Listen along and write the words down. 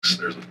Acts.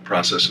 There's a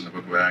process in the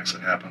book of Acts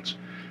that happens.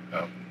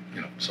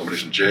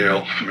 Somebody's in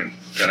jail.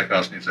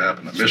 Pentecost needs to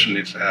happen. The mission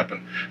needs to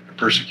happen. The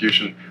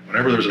persecution.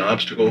 Whenever there's an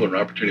obstacle or an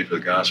opportunity for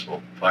the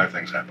gospel, 5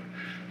 things happen.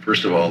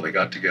 First of all, they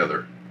got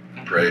together,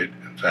 prayed,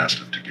 and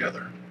fasted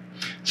together.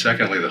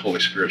 Secondly, the Holy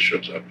Spirit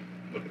shows up.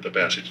 Look at the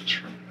passages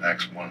from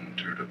Acts 1,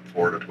 2 to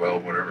 4 to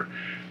 12, whatever.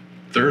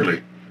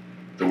 Thirdly,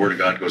 the Word of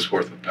God goes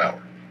forth with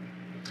power.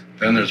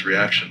 Then there's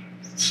reaction.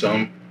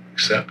 Some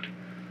accept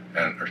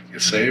and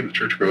get saved, the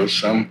church grows.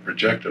 Some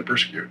reject and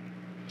persecute.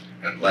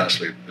 And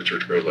lastly, the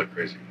church grows like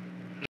crazy.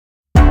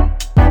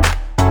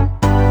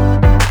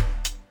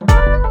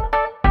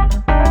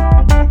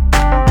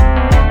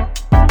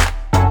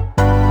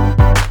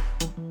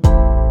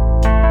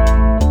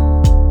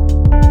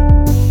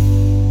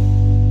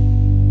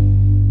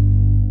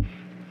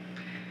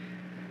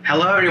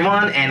 Hello,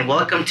 everyone, and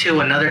welcome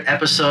to another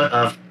episode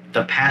of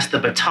the Pass the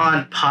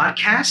Baton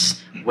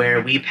podcast,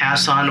 where we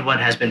pass on what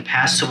has been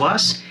passed to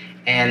us.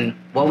 And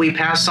what we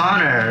pass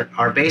on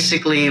are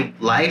basically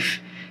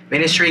life,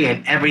 ministry,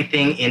 and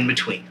everything in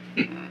between.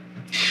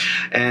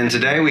 And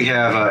today we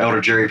have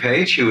Elder Jerry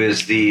Page, who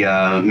is the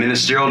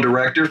Ministerial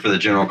Director for the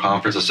General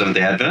Conference of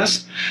Seventh-day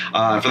Adventists.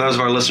 For those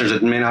of our listeners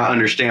that may not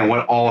understand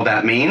what all of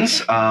that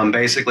means,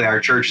 basically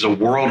our church is a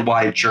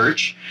worldwide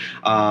church.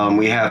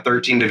 We have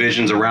 13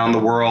 divisions around the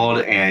world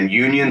and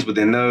unions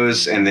within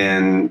those, and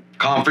then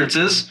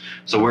conferences.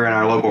 So we're in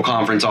our local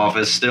conference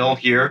office still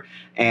here.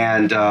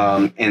 And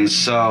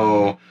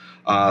so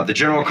the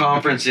General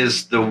Conference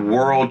is the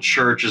World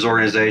Church's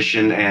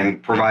organization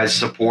and provides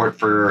support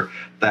for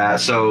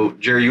that. So,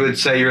 Jerry, you would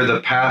say you're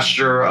the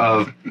pastor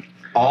of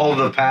all of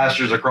the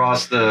pastors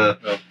across the...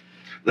 Well,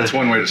 that's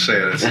one way to say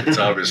it. It's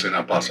obviously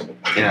not possible.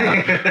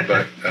 Yeah.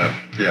 But,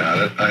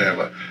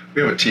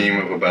 we have a team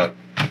of about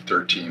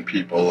 13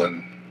 people,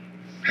 and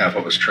half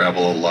of us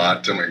travel a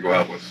lot, and we go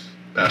out with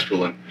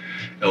pastoral and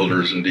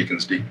elders and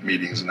deacons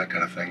meetings and that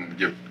kind of thing,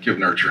 give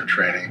nurture and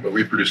training. But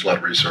we produce a lot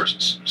of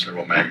resources,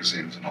 several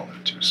magazines and all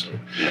that too. So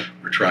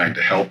we're trying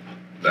to help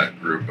that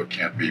group, but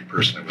can't be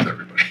personally with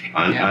everybody.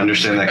 I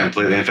understand that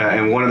completely. In fact,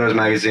 and one of those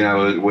magazines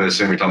I would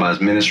assume you're talking about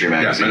is Ministry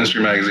Magazine. Yeah,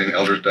 Ministry Magazine,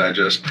 Elders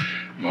Digest.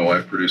 My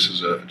wife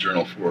produces a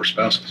journal for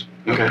spouses,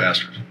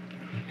 pastors.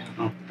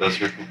 Oh, that's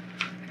very cool.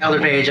 Elder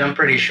Page, I'm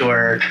pretty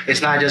sure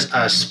it's not just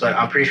us, but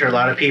I'm pretty sure a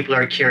lot of people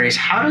are curious.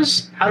 How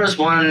does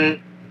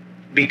one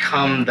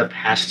become the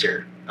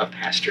pastor of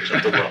pastors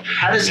of the world?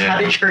 How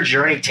did your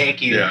journey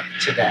take you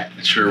to that?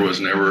 It sure was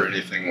never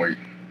anything we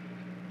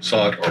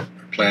sought or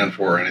planned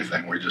for or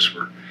anything. We just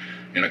were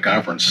in a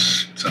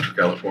conference in Central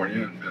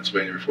California and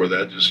Pennsylvania before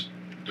that, just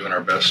doing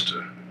our best.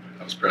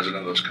 I was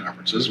president of those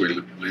conferences. We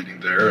were leading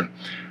there, and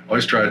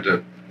always tried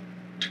to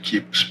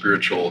keep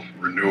spiritual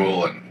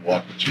renewal and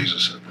walk with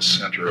Jesus at the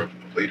center of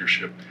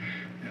leadership.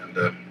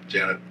 And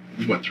Janet,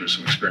 we went through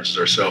some experiences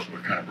ourselves that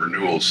were kind of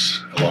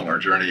renewals along our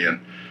journey, and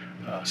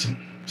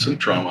some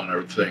trauma and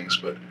other things,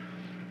 but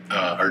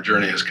our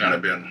journey has kind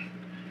of been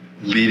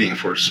leading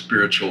for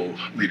spiritual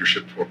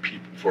leadership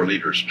for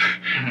leaders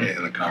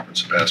in the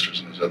conference of pastors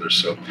and those others.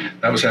 So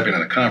that was happening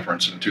in the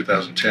conference. In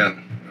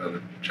 2010,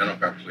 the General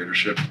Conference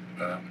leadership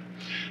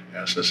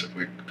asked us if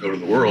we'd go to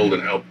the world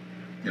and help,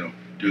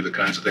 do the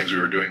kinds of things we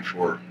were doing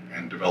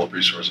and develop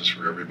resources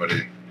for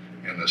everybody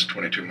in this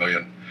 22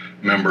 million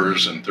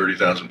members and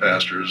 30,000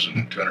 pastors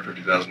and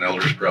 250,000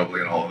 elders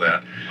probably and all of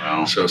that.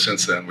 Wow. So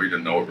since then, we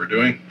didn't know what we're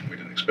doing. We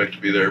didn't expect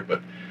to be there,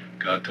 but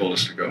God told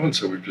us to go, and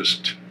so we've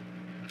just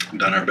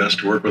done our best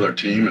to work with our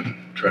team and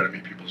try to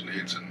meet people's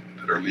needs and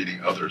that are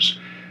leading others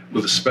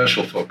with a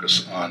special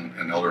focus on,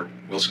 and Elder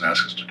Wilson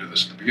asked us to do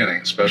this at the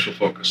beginning, a special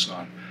focus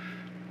on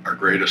our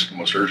greatest and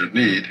most urgent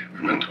need,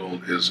 we've been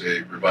told, is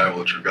a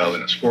revival of true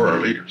godliness for our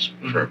leaders,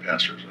 for our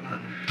pastors and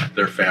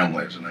their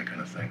families and that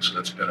kind of thing. So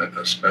that's been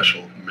a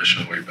special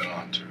mission we've been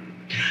on to.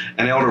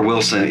 And Elder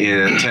Wilson,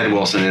 Ted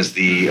Wilson, is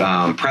the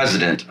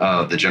president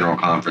of the General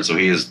Conference, so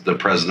he is the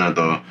president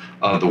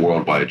of the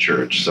worldwide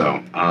church.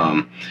 So,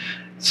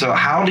 so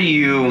how do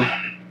you?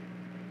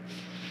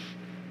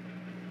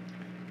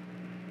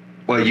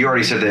 Well, you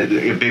already said that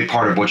a big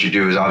part of what you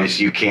do is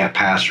obviously you can't be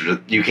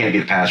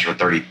the pastor for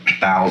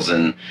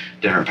 30,000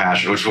 different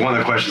pastors, which was one of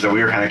the questions that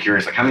we were kind of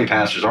curious, like how many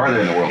pastors are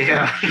there in the world?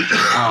 Yeah,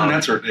 and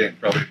that's ordained.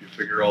 Probably if you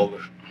figure all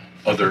the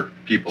other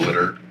people that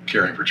are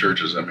caring for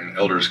churches. I mean,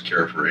 elders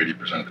care for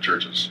 80% of the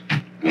churches.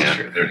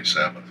 Any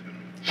Sabbath.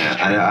 Yeah,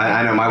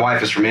 I know. My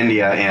wife is from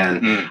India,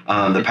 and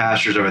the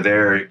pastors over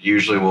there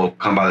usually will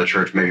come by the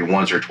church maybe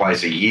once or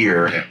twice a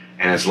year,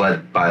 and it's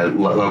led by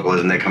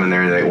localism. They come in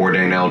there, they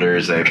ordain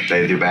elders, they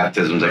do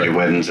baptisms, they do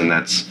weddings, and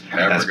that's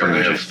pretty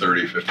much have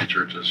 30, 50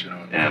 churches,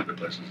 in other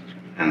places.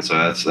 And so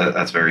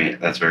that's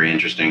very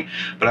interesting.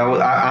 But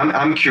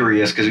I'm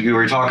curious because you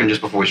were talking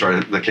just before we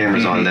started the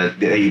cameras on that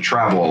you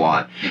travel a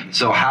lot.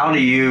 So how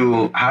do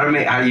you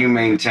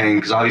maintain?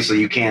 Because obviously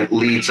you can't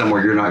lead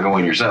somewhere you're not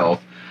going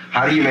yourself.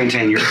 How do you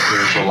maintain your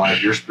spiritual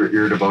life,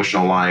 your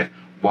devotional life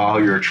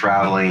while you're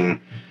traveling?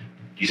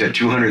 You said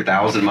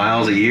 200,000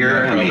 miles a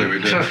year. Yeah, probably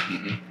we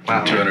do.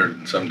 Wow. 200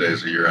 and some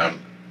days a year out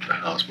the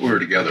house. But we were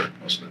together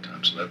most of the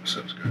time, so that was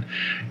good.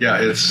 Yeah,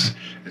 it's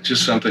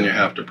just something you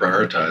have to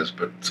prioritize.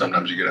 But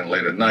sometimes you get in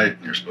late at night,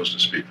 and you're supposed to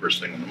speak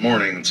first thing in the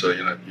morning, and so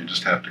you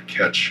just have to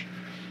catch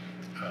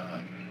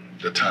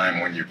the time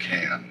when you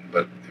can.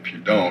 But if you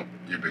don't,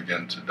 you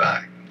begin to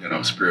die,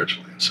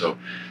 spiritually. And so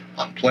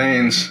on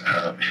planes,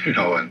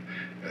 and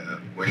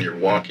when you're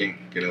walking,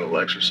 getting a little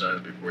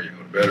exercise before you go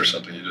to bed or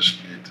something, you just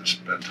need to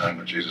spend time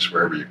with Jesus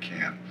wherever you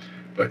can.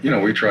 But,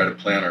 we try to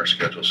plan our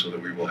schedule so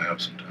that we will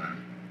have some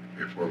time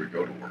before we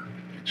go to work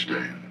each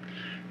day.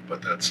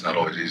 But that's not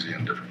always easy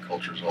in different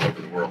cultures all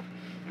over the world.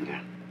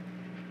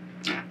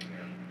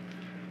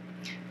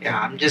 Yeah,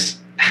 I'm just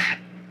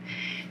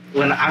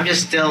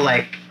still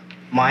like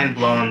mind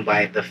blown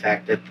by the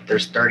fact that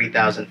there's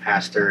 30,000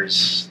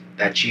 pastors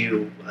that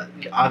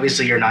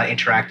obviously you're not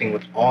interacting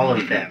with all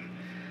of them,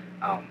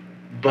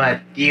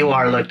 but you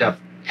are looked up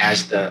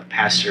as the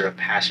pastor of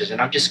pastors, and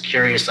I'm just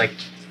curious, like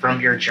from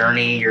your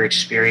journey, your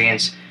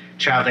experience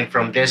traveling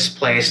from this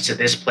place to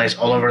this place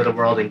all over the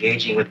world,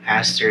 engaging with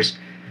pastors,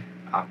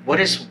 what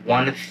is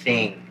one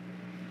thing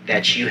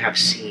that you have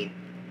seen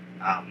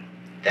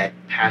that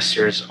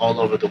pastors all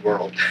over the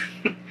world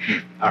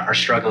are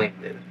struggling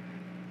with?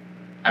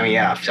 I mean,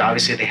 yeah,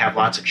 obviously they have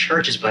lots of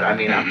churches, but I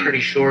mean, I'm pretty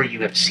sure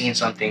you have seen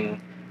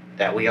something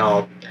that we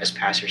all, as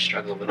pastors,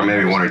 struggle with. Or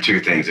maybe one or two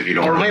things, if you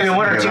don't. Or maybe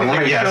one or two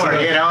things, sure.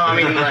 I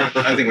mean, like,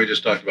 I think we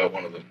just talked about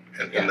one of them,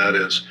 and that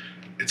is,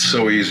 it's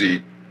so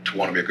easy to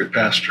want to be a good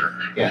pastor.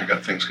 Yeah. You've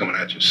got things coming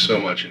at you so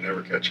much, you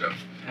never catch up.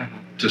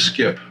 To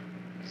skip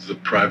the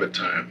private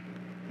time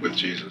with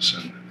Jesus.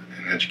 And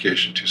in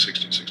Education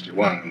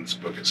 2:60-61, in this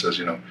book, it says,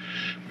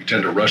 we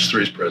tend to rush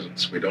through his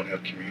presence. We don't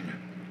have communion.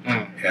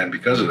 And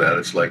because of that,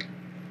 it's like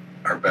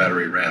our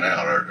battery ran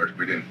out, or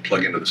we didn't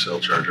plug into the cell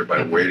charger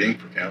by waiting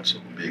for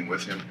counsel and being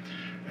with him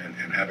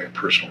and having a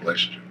personal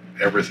relationship.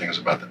 Everything is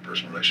about that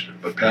personal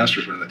relationship. But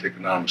pastors, when they take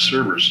anonymous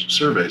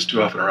surveys,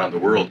 too often around the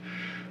world,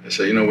 they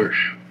say,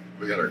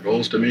 we got our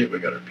goals to meet, we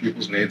got our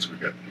people's needs, we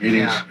got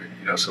meetings,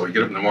 so we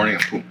get up in the morning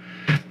and boom.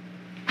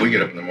 We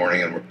get up in the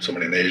morning and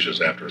somebody in Asia is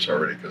after us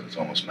already because it's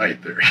almost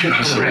night there,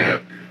 so we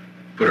have to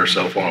put our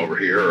cell phone over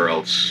here or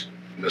else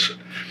miss it.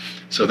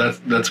 So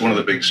that's one of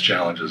the biggest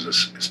challenges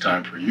is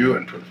time for you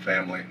and for the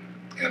family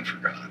and for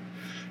God.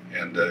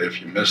 And if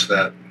you miss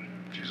that,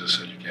 Jesus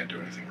said you can't do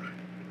anything right.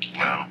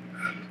 Wow.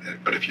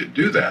 But if you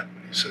do that,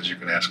 he says you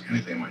can ask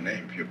anything in my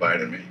name if you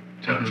abide in me.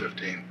 John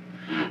 15.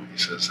 He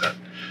says that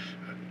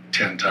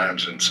 10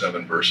 times in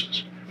 7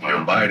 verses. If you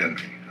abide in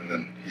me. And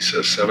then he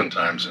says 7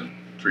 times in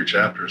 3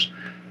 chapters,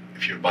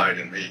 if you abide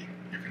in me,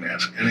 you can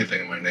ask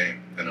anything in my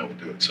name, and I will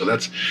do it. So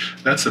that's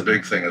the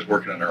big thing, is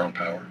working on our own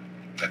power,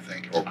 I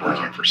think, or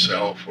working for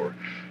self, or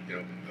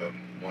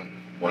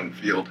one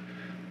field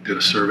did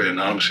a survey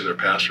anonymously of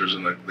their pastors,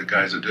 and the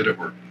guys that did it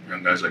were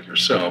young guys like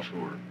yourself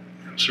who were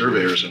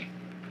surveyors, and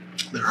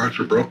their hearts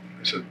were broken.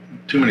 They said,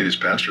 too many of these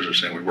pastors are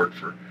saying we work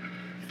for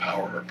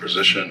power or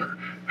position or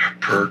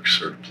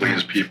perks or to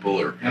please people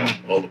or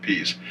all the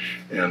P's,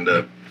 and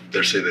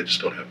they're saying they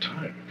just don't have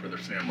time for their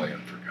family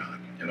and for God,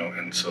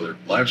 and so their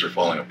lives are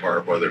falling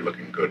apart while they're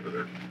looking good with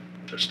their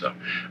stuff.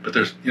 But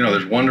there's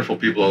wonderful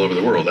people all over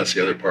the world. That's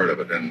the other part of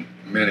it, and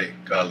many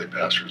godly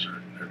pastors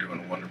are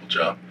doing a wonderful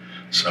job.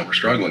 Some are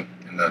struggling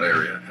in that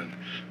area, and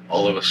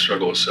all of us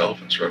struggle with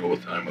self and struggle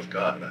with time with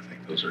God. I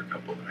think those are a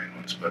couple of the main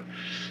ones. But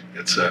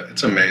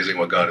it's amazing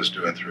what God is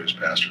doing through his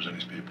pastors and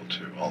his people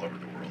too, all over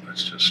the world.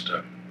 It's just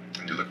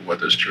when you look at what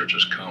this church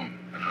has come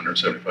in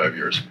 175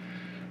 years,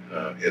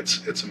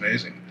 it's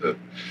amazing. I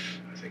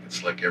think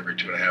it's like every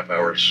 2.5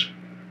 hours,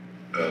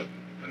 a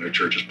new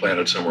church is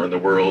planted somewhere in the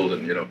world,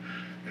 and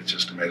it's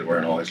just amazing. We're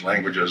in all these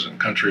languages and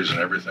countries and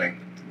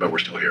everything, but we're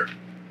still here.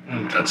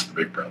 That's the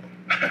big problem.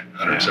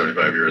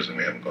 175 years and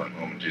we haven't gone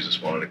home, and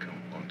Jesus wanted to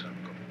come a long time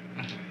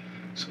ago.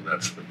 So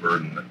that's the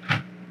burden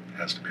that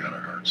has to be on our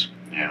hearts.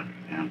 Yeah.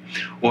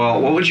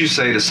 Well, what would you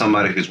say to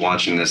somebody who's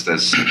watching this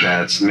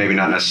that's maybe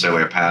not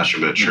necessarily a pastor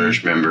but a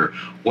church member?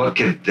 What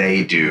could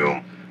they do?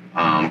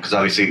 Because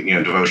obviously,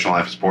 devotional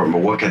life is important,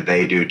 but what could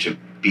they do to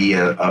be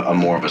a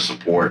more of a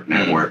support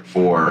network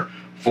for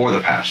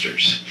the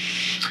pastors?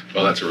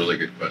 Well, that's a really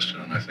good question,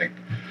 and I think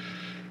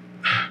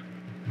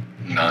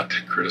not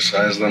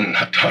criticize them,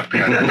 not talk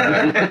behind their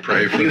back,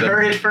 pray for them. You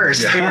heard it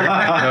first.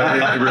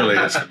 Yeah. It really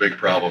is the big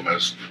problem,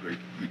 is we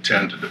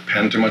tend to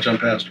depend too much on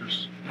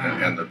pastors,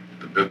 and the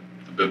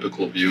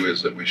biblical view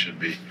is that we should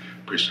be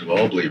priests of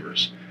all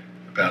believers.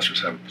 The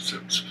pastors have a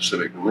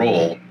specific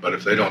role, but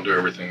if they don't do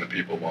everything that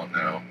people want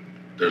now,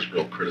 there's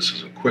real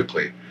criticism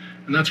quickly,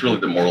 and that's really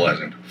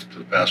demoralizing to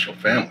the pastoral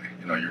family.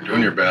 You're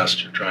doing your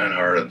best, you're trying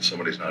hard, and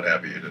somebody's not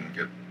happy you didn't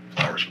get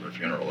flowers for their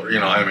funeral, or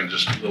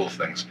just little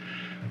things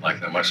like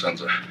that. My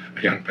son's a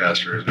young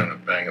pastor who's doing a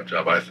bang-up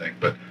job, I think,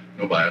 but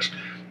no bias.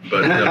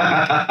 But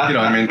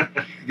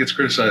he gets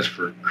criticized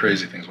for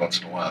crazy things once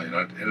in a while, and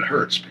it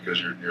hurts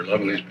because you're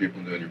loving these people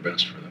and doing your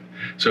best for them.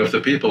 So if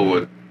the people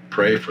would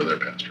pray for their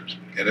pastors,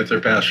 and if their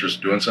pastor's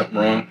doing something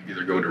wrong,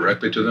 either go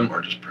directly to them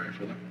or just pray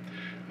for them.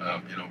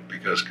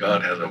 Because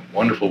God has a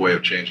wonderful way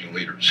of changing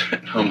leaders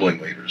and humbling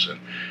leaders,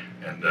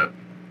 and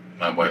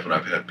my wife and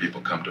I've had people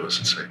come to us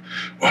and say,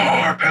 "Oh,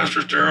 our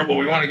pastor's terrible.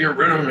 We want to get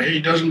rid of him.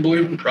 He doesn't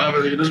believe in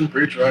prophecy. He doesn't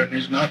preach right, and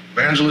he's not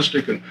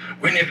evangelistic, and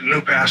we need a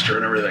new pastor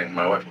and everything." And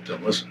my wife will tell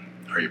them, "Listen,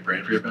 are you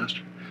praying for your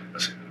pastor?" I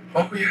say,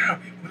 "Oh yeah,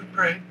 we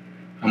prayed."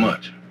 "How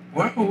much?"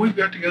 "Well, we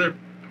got together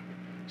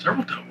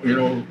several times,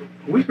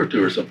 a week or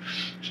two or something."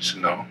 She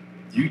said, "No,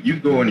 you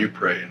go and you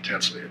pray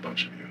intensely, a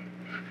bunch of you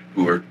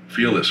who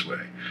feel this way.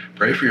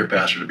 Pray for your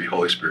pastor to be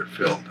Holy Spirit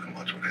filled, and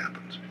watch what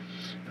happens."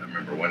 And I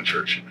remember one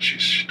church,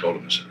 she told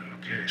them, and said,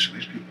 "Okay, so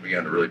these people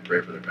began to really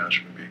pray for their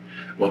pastor to be."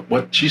 Well,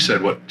 what she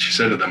said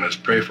to them is,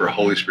 "Pray for a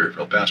Holy Spirit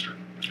filled pastor."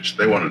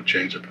 They wanted to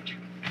change their pastor.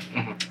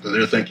 Mm-hmm. So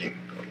they're thinking,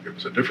 "Oh, give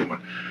us a different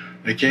one."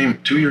 They came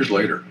 2 years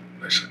later.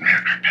 They said,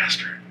 "Man, our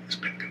pastor has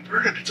been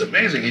converted. It's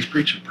amazing. He's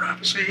preaching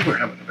prophecy. We're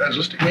having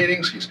evangelistic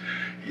meetings.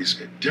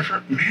 He's a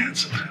different man."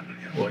 So,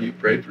 yeah, well, you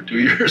prayed for 2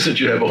 years that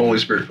you'd have a Holy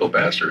Spirit filled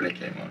pastor, and he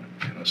came on.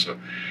 So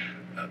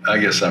I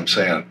guess I'm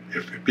saying,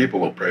 if people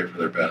will pray for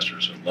their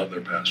pastors and love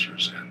their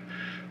pastors, and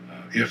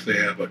if they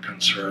have a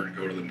concern,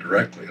 go to them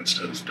directly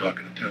instead of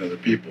talking to 10 other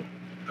people,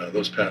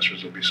 those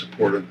pastors will be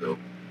supported. They'll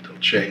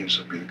change.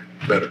 They'll be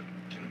better,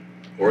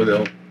 or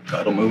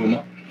God will move them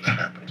up. That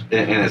happens.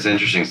 And it's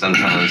interesting.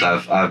 Sometimes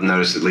I've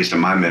noticed, at least in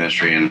my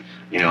ministry, and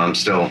I'm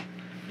still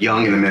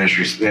young in the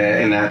ministry.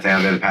 In that thing,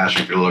 I've been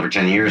pastoring for a little over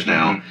 10 years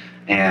now,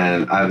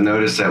 and I've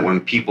noticed that when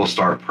people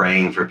start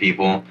praying for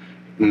people,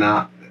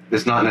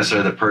 it's not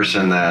necessarily the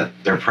person that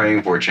they're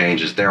praying for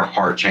changes. Their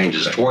heart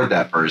changes toward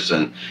that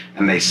person,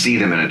 and they see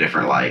them in a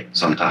different light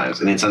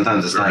sometimes. I mean,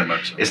 sometimes it's Very not.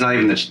 much so. It's not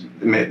even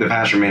the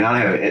pastor may not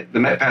have it. The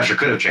pastor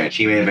could have changed.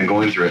 He may have been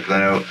going through it. Because I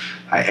know,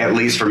 at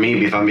least for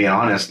me, if I'm being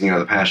honest,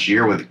 the past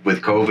year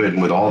with COVID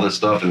and with all this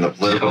stuff and the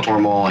political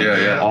turmoil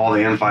and all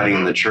the infighting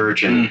in the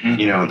church, and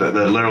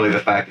the literally the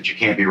fact that you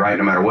can't be right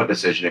no matter what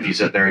decision. If you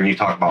sit there and you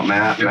talk about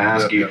mask,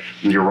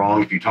 you're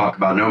wrong. If you talk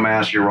about no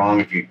mask, you're wrong.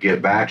 If you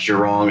get vaxxed, you're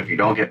wrong. If you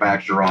don't get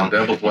vaxxed, you're wrong.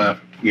 Devil's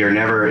laughing. You're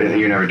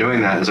never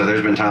doing that. And so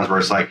there's been times where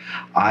it's like,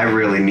 I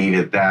really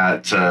needed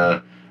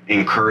that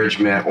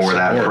encouragement or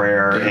that Support.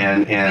 prayer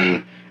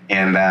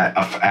and that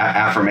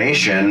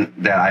affirmation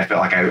that I felt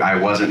like I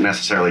wasn't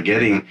necessarily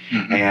getting.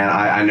 Mm-hmm. And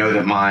I know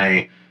that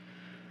my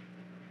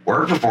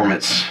work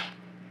performance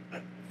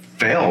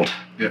failed.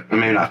 Yeah. I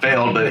mean, not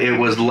failed, but it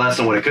was less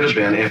than what it could have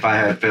been if I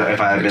had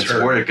been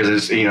supported, because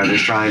it's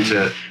just trying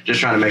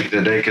to make it to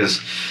the day,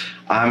 because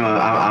I'm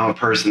a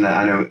person that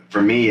I know,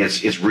 for me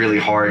it's really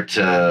hard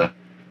to,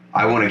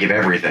 I want to give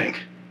everything,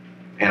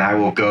 and I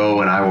will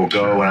go and I will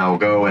go and I will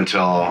go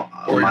until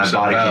my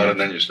body out, can't. and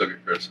then you still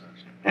get criticized.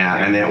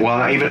 Yeah, and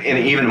then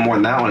even more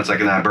than that one, it's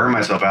like, and I burn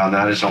myself out, and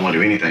I just don't want to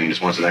do anything.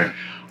 Just once there,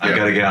 I've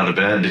got to get out of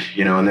bed,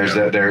 and there's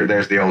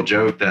there's the old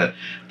joke that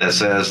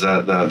says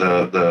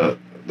that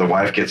the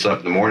wife gets up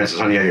in the morning and says,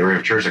 "Honey, you're ready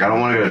for church." Like, I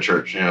don't want to go to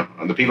church.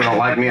 The people don't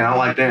like me and I don't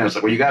like them. It's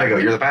like, well, you got to go.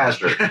 You're the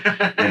pastor.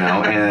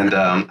 And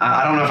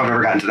I don't know if I've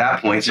ever gotten to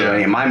that point. So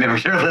any of my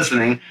members that are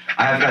listening,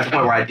 I have got to the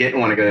point where I didn't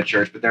want to go to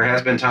church, but there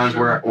has been times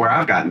where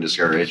I've gotten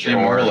discouraged.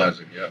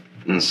 Demoralizing,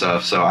 And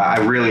stuff. So I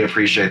really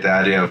appreciate the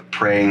idea of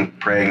praying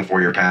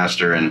for your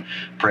pastor and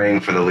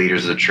praying for the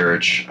leaders of the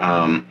church.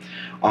 On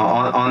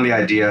the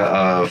idea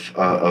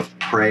of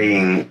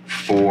praying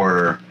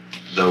for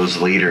those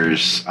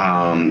leaders,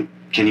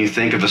 can you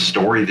think of a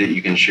story that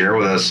you can share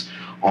with us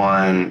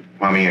on?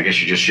 I mean, I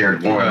guess you just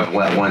shared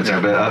one there,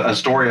 but a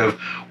story of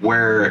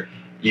where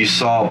you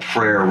saw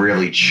prayer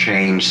really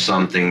change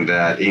something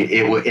that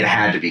it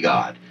had to be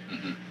God.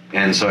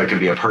 And so it could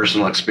be a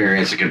personal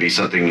experience. It could be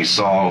something you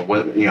saw.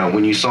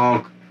 When you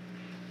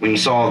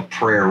saw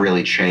prayer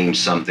really change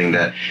something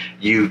that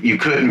you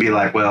couldn't be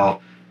like,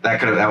 well,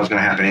 that was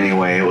going to happen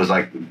anyway. It was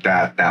like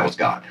that was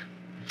God.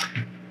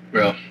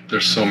 Well,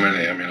 there's so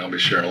many. I mean, I'll be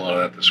sharing a lot of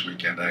that this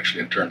weekend,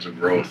 actually, in terms of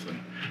growth and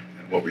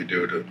what we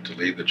do to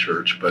lead the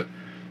church. But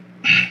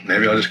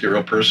maybe I'll just get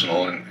real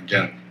personal. And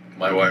again,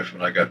 my wife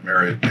and I got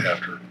married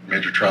after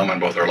major trauma in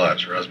both our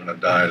lives. Her husband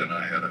had died, and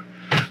I had a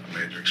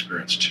major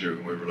experience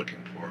too. We were looking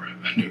for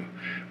a new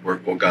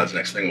work. What God's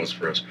next thing was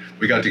for us.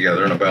 We got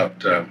together, and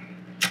about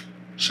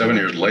 7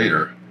 years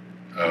later,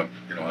 I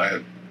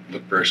had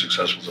looked very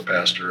successful as a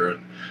pastor,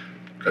 and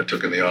got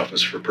took in the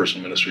office for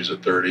personal ministries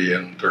at 30,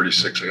 and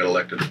 36 I got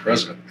elected to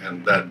president.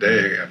 And that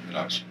day,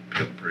 I was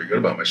feeling pretty good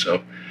about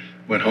myself.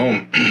 Went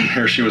home.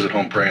 Here she was at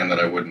home praying that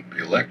I wouldn't be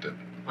elected.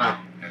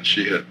 Wow. And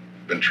she had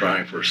been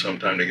trying for some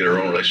time to get her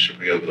own relationship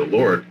together with the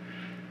Lord.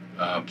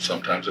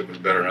 Sometimes it was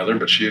better than others,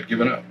 but she had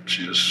given up.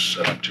 She just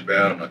said, "I'm too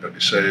bad. I'm not going to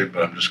be saved,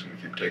 but I'm just going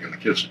to keep taking the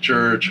kids to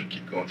church and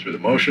keep going through the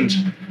motions."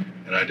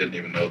 And I didn't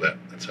even know that.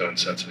 That's how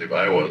insensitive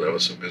I was. I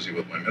was so busy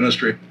with my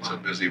ministry, so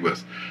busy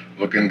with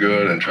looking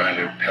good and trying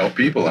to help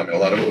people. I mean, a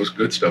lot of it was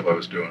good stuff I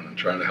was doing and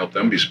trying to help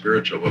them be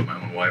spiritual, but my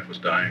own wife was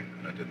dying,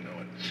 and I didn't know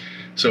it.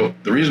 So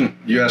the reason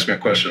you asked me a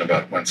question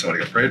about when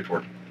somebody got prayed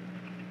for,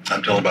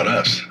 I'm telling about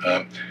us.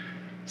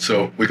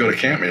 So we go to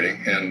camp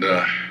meeting, and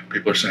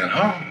people are saying,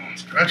 "Oh,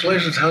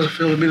 congratulations, how's it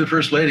feel to be the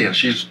first lady?" And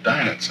she's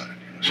dying inside.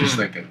 She's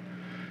thinking,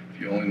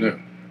 if you only knew.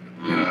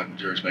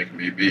 Jerry's making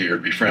me be here,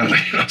 be friendly,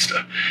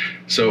 stuff.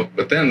 So,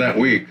 but then that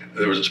week,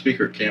 there was a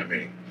speaker at camp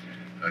meeting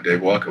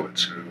Dave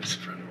Walkowitz, who was a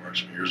friend of ours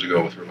from years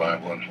ago with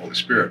Revival and Holy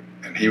Spirit.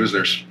 And he was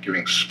there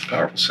giving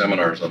powerful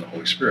seminars on the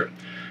Holy Spirit.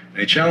 And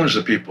he challenged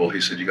the people.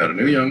 He said, you got a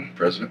new young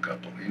president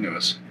couple. He knew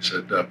us. He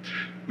said, will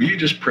you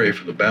just pray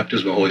for the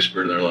baptism of the Holy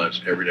Spirit in their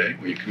lives every day?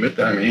 Will you commit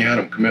that? I mean, he had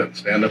them commit and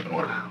stand up and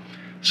whatever.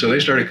 So they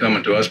started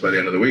coming to us by the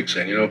end of the week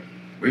saying,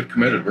 we've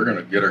committed. We're going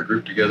to get our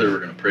group together. We're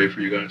going to pray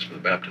for you guys for the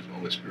baptism of the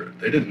Holy Spirit.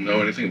 They didn't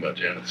know anything about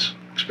Janet's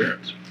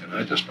experience, and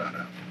I just found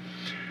out.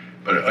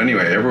 But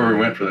anyway, everywhere we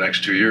went for the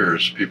next 2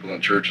 years, people in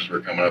churches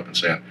were coming up and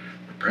saying,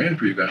 we're praying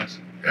for you guys.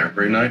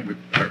 Every night,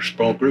 our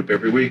small group,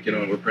 every week,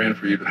 and we're praying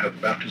for you to have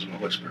the baptism of the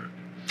Holy Spirit.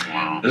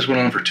 Wow. This went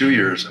on for 2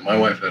 years, and my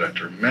wife had a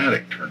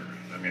dramatic turnaround.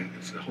 I mean,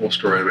 it's the whole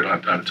story. We don't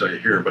have time to tell you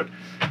here, but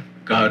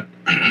God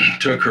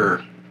took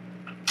her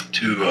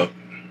to,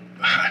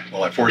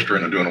 I forced her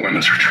into doing a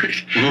women's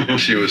retreat.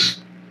 She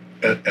was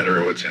at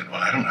her wit's end.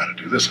 Well, I don't know how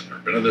to do this. I've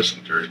never been to this.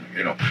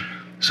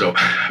 So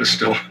I was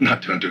still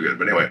not doing too good.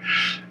 But anyway,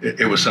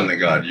 it was something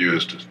God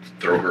used to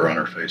throw her on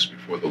her face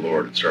before the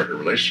Lord and start a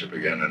relationship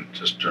again, and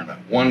just turned out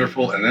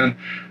wonderful. And then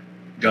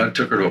God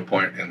took her to a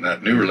point in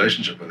that new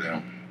relationship with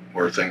Him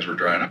where things were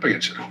drying up again.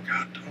 She said, oh,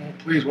 God, oh,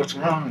 please, what's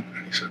wrong?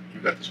 And He said,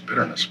 you got this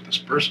bitterness with this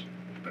person.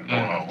 It's been going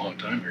on a long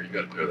time here. You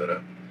got to clear that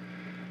up.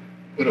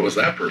 But it was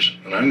that person,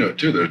 and I knew it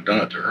too, that had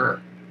done it to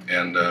her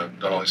and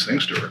done all these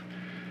things to her.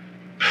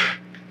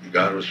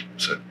 God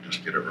said,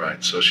 just get it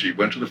right. So she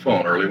went to the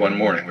phone early one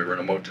morning. We were in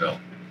a motel.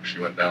 She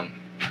went down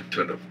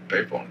to the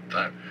payphone at the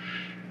time.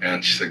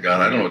 And she said, God,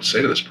 I don't know what to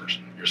say to this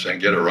person. You're saying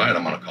get it right.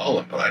 I'm going to call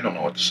them, but I don't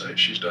know what to say.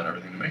 She's done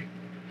everything to me.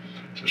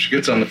 So she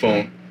gets on the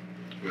phone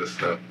with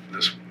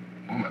this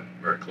woman,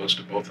 very close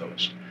to both of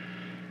us.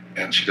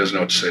 And she doesn't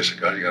know what to say. I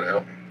said, God, you got to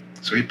help me.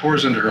 So He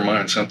pours into her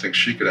mind something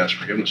she could ask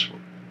forgiveness for.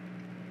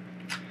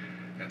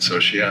 And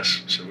so she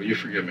asks, so will you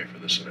forgive me for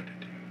this that I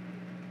did to you?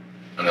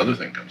 Another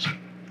thing comes in.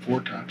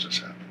 4 times this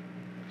happened.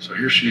 So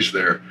here she's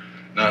there,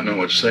 not knowing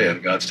what to say,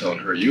 and God's telling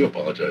her, you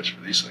apologize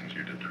for these things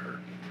you did to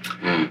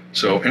her.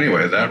 So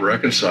anyway, that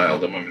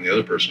reconciled them. I mean, the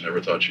other person never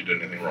thought she did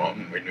anything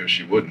wrong, and we knew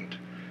she wouldn't.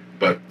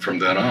 But from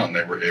then on,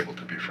 they were able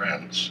to be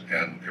friends,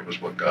 and it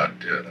was what God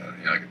did.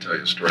 I can tell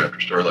you story after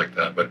story like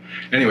that. But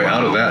anyway,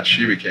 out of that,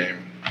 she became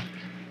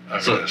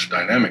this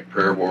dynamic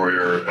prayer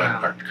warrior.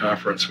 At our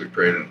conference, we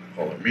prayed in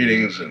all our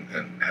meetings and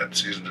had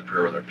seasons of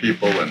prayer with our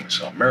people, and we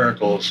saw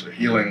miracles,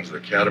 healings. The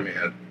academy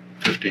had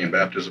 15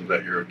 baptisms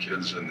that year of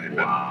kids, and they've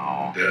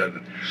been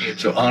dead. And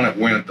so on it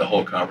went the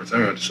whole conference. I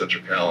went to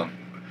Central Cal, and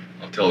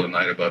I'll tell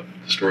tonight about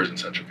the stories in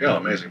Central Cal.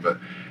 Amazing, but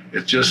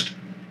it's just,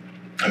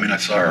 I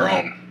saw our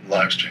own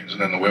lives change, and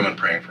then the women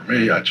praying for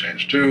me, I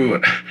changed too,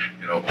 and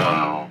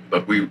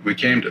but we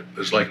came to,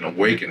 it's like an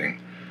awakening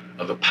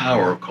of the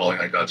power of calling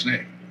on God's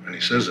name. And He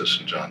says this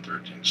in John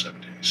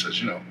 13:17. He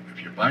says,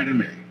 if you abide in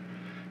me,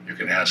 you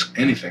can ask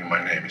anything in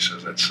my name. He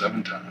says that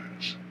 7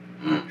 times,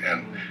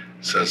 and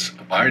says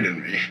abide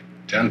in me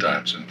 10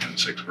 times in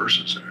 6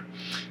 verses there.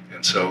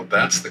 And so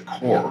that's the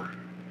core.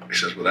 He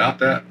says, without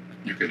that,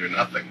 you can do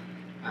nothing.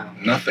 Wow.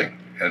 Nothing.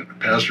 And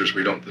pastors,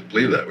 we don't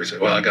believe that. We say,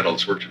 well, I got all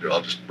this work to do.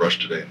 I'll just rush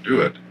today and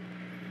do it.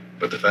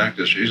 But the fact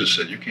is, Jesus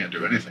said, you can't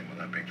do anything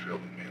without being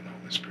filled with me and the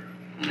Holy Spirit.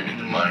 You need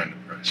the mind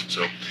of Christ.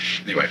 So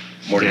anyway,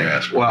 more than you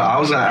asked for. Well, I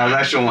was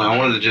actually, I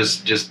wanted to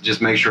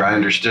just make sure I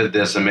understood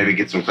this and maybe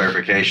get some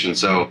clarification.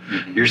 So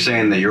you're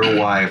saying that your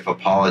wife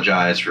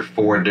apologized for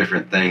 4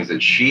 different things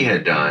that she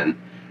had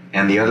done,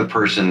 and the other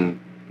person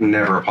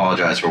never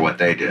apologized for what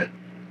they did.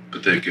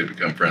 But they could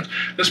become friends.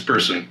 This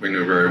person we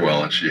knew very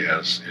well, and she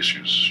has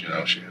issues. She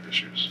had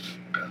issues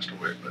and passed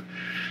away. But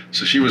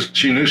so she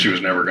knew she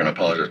was never going to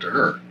apologize to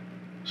her.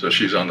 So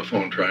she's on the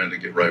phone trying to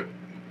get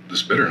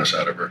this bitterness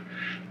out of her.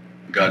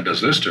 God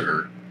does this to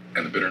her,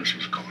 and the bitterness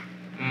was gone.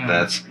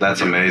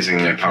 That's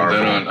amazing and From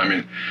then powerful.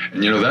 on,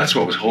 and that's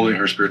what was holding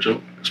her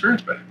spiritual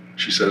experience back.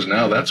 She says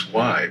now that's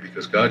why,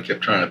 because God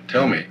kept trying to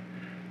tell me,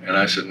 and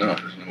I said no,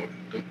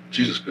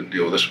 Jesus couldn't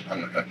deal with this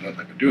one. Nothing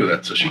I could do with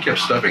that. So she kept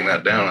stuffing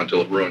that down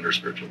until it ruined her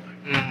spiritual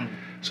life.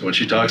 So when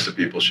she talks to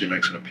people, she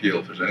makes an appeal.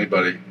 If there's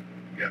anybody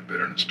you got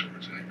bitterness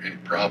towards, any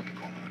problem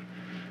going on,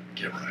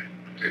 get right.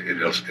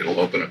 It'll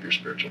open up your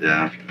spiritual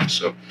life.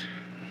 So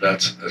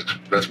that's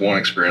one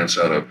experience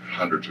out of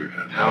hundreds we've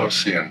had. Now of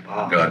seeing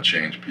God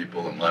change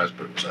people and lives,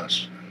 but it was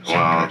us.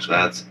 Wow,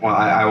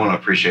 I want to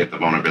appreciate the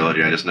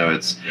vulnerability. I just know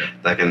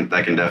that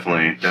can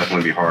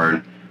definitely be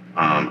hard.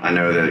 I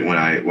know that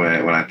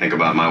when I think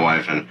about my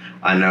wife, and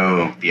I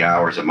know the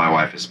hours that my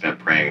wife has spent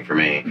praying for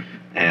me,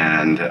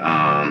 and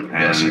I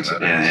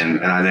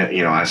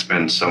know I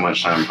spend so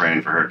much time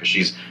praying for her because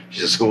she's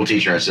a school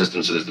teacher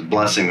assistant. So there's the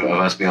blessing of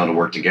us being able to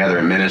work together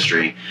in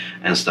ministry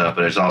and stuff,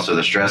 but there's also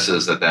the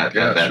stresses that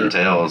sure.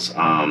 entails.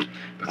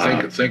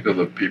 But think of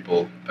the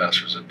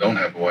pastors that don't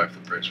have a wife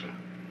that prays for them.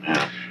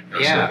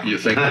 Yeah. So you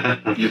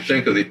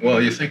think of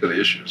the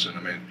issues, and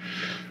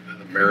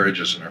the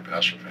marriages in our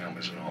pastoral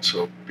families, and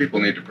also people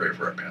need to pray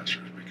for our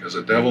pastors, because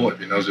the devil, if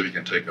he knows that he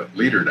can take a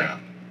leader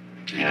down,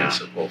 he gets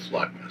the whole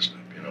flock messed up.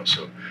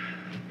 So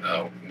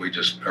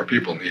our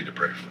people need to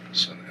pray for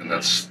us, and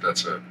that's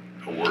a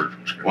word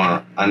from Scripture.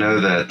 Well, I know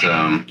that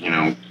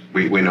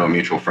we know a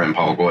mutual friend,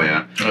 Paul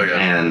Goya. Oh yeah.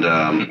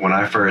 And when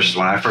I first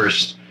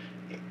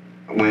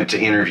went to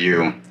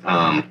interview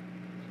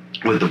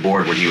with the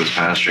board where he was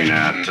pastoring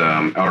at,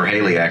 Elder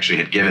Haley actually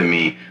had given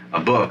me a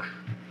book,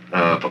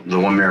 The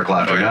One Miracle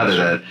After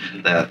Another,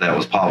 that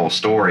was Pavel's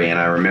story, and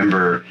I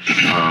remember.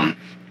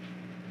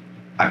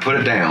 I put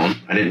it down.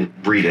 I didn't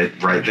read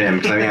it right then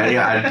because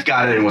I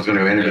got it and was going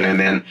to interview. And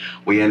then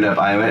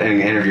I went and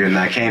interviewed, and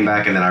I came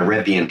back and then I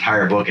read the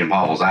entire book in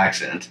Pavel's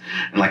accent,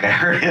 and like I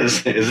heard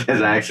his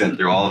accent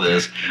through all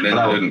this. And then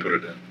I didn't put it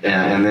down.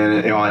 Yeah, and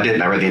then I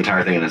didn't. I read the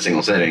entire thing in a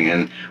single sitting,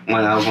 and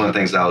that was one of the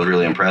things that I was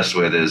really impressed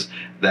with is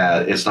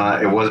that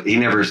he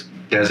never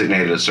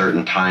designated a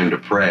certain time to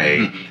pray.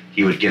 Mm-hmm.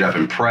 He would get up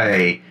and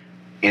pray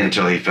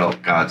until he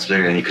felt God's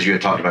spirit. And because you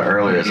had talked about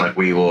earlier, it's like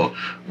we will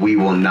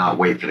not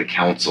wait for the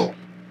counsel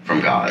from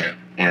God. Yeah.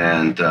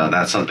 And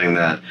that's something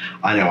that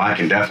I know I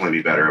can definitely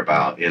be better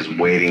about is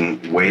waiting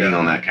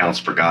on that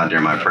counsel for God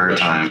during my prayer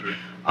time.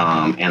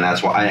 And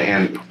that's why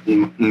and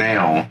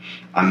now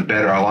I'm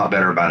a lot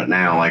better about it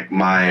now. Like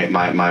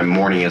my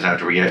morning is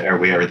after we get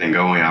everything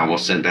going, I will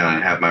sit down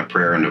and have my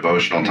prayer and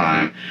devotional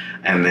time,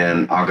 and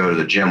then I'll go to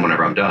the gym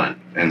whenever I'm done.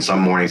 And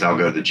some mornings I'll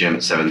go to the gym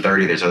at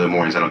 7:30. There's other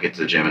mornings I don't get to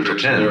the gym until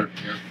 10. Yeah.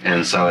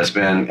 And so that's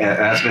been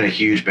a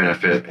huge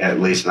benefit, at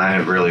least, and I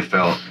have really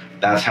felt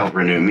that's helped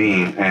renew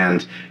me.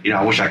 And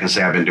I wish I can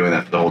say I've been doing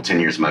that for the whole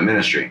 10 years of my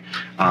ministry.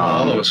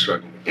 All of us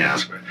struggle with yeah.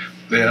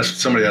 this.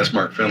 Somebody asked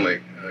Mark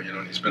Finley,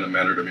 and he's been a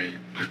mentor to me,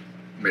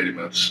 made him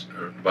an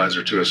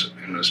advisor to us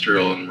in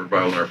ministerial and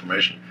revival and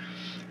reformation.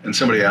 And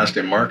somebody asked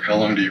him, Mark, how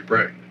long do you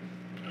pray?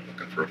 I'm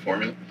looking for a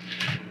formula.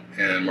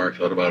 And Mark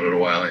thought about it a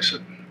while. He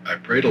said, I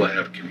pray till I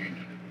have communion.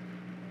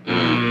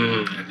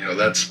 And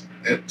that's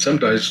it.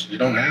 Sometimes you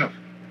don't have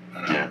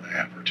an hour and a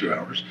half or 2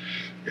 hours.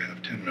 You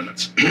have 10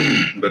 minutes.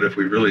 But if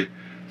we really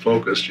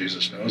focus,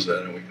 Jesus knows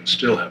that, and we can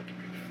still have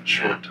communion in a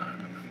short time.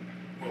 And then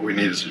what we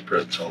need is his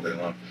presence all day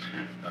long.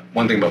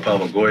 One thing about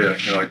Pavel Goya,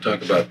 I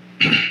talk about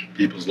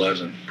people's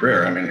lives in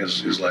prayer. I mean,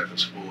 his life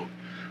is full of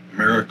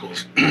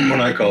miracles.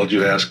 When I called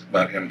you to ask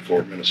about him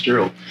for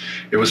ministerial,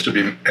 it was to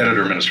be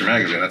editor of Minister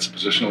Magazine. That's the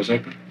position that was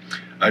open.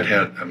 I'd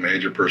had a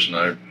major person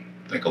I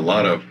think a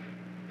lot of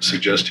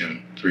suggest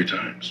him 3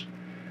 times.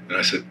 And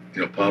I said,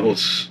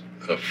 Pavel's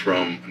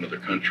from another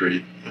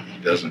country. He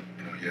doesn't,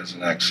 he has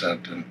an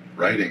accent, and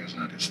writing is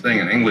not his thing.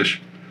 In English,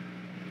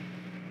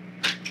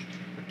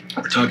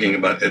 we're talking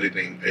about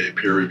editing a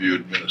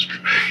peer-reviewed ministry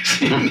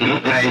magazine.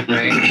 Right.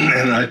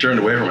 And I turned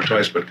away from it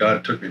twice, but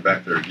God took me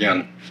back there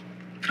again.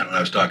 And when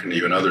I was talking to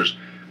you and others,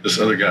 this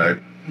other guy,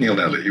 Neil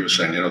Nedley, he was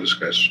saying, this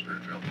guy's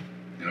spirit-filled.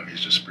 He's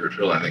just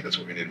spirit-filled. I think that's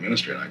what we need in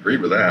ministry. And I agreed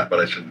with that, but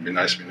I said it'd be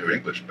nice if we knew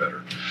English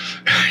better,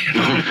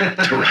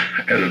 to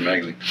edit a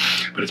magazine.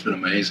 But it's been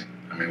amazing.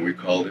 I mean, we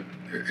called him.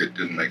 It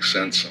didn't make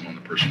sense. Some on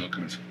the personnel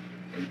committee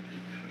said,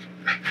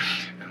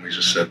 and we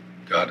just said,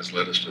 God has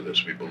led us to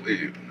this. We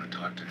believe. And I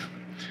talked to him.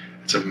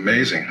 It's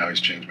amazing how he's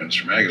changed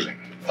Minister Magazine,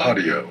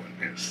 audio,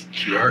 and his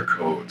QR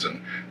codes,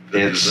 and the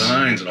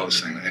designs, and all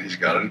this thing. And he's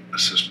got an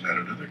assistant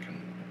editor that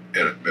can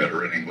edit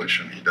better in English,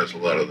 and he does a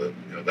lot of the,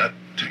 that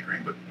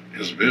tinkering. But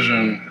his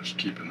vision is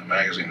keeping the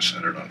magazine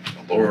centered on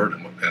the Lord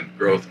and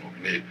growth and what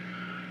we need.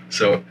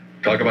 So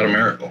talk about a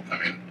miracle. I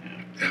mean,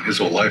 and his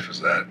whole life is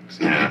that. He's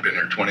been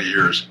here 20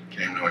 years,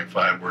 came knowing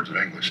 5 words of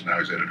English. Now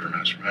he's editor of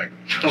Minister Magazine.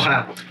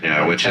 Wow.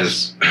 Yeah, which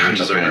is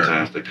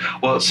fantastic.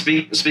 Well,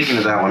 speaking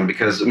of that one,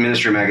 because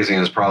Ministry Magazine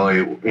is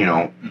probably,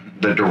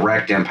 the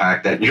direct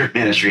impact that your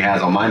ministry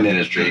has on my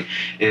ministry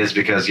is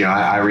because,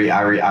 I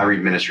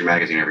read Ministry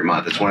Magazine every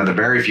month. It's one of the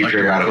very few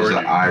periodicals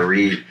that I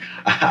read.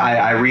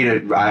 I read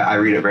it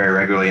very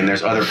regularly, and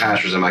there's other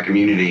pastors in my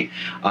community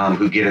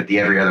who get it the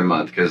every other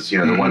month because the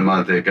 1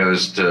 month it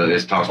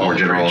talks more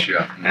general,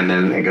 and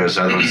then it goes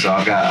to other ones. So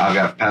I've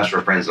got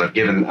pastoral friends that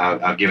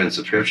I've given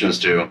subscriptions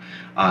to, and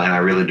I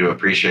really do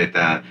appreciate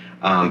that.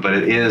 But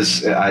it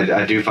is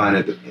I do find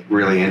it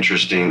really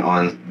interesting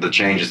on the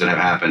changes that have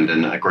happened,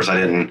 and of course I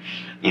didn't.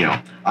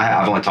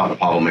 I've only talked to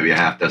Pavel maybe a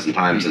half dozen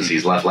times since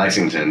he's left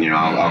Lexington.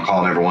 I'll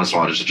call him every once in a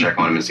while just to check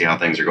on him and see how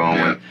things are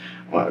going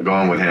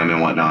with him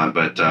and whatnot.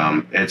 But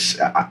it's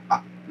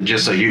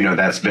just so you know,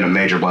 that's been a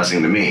major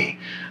blessing to me,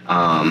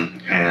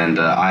 and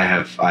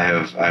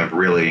I've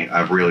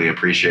really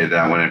appreciated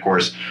that one. And of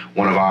course,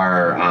 one of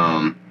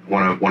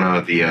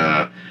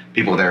the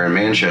people there in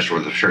Manchester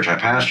with the church I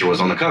pastor was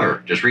on the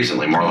cover just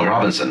recently. Marlon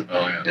Robinson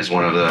is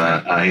one of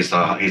the he's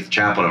the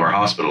chaplain of our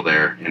hospital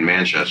there in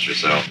Manchester.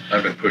 So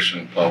I've been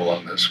pushing Pavel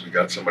on this. We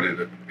got somebody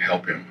to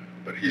help him,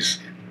 but he's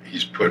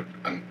put.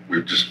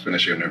 We're just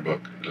finishing a new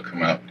book. It'll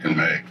come out in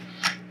May,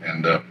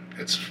 and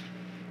it's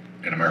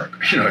in America.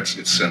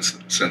 It's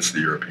since the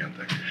European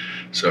thing,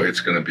 so it's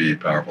going to be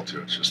powerful too.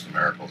 It's just the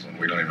miracles, and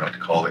we don't even know what to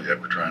call it yet.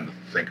 We're trying to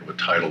think of a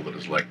title that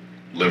is like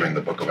living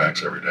the Book of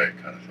Acts every day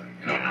kind of thing.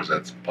 Because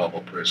that's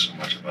Pavel prays so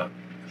much about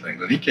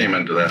things, and he came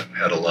into that and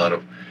had a lot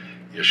of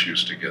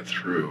issues to get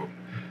through,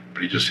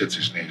 but he just hits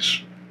his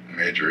knees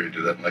major. He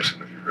did that in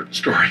Lexington. If you heard the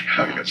story,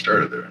 how he got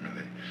started there. I mean,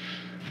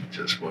 it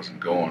just wasn't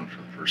going for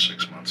the first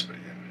 6 months, but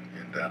he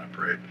and Dana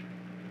prayed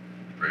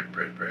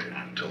prayed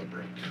until it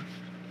broke.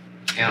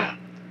 Yeah.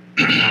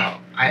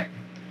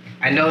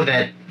 I know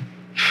that.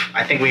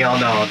 I think we all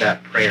know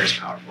that prayer is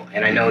powerful,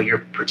 and I know you're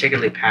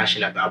particularly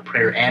passionate about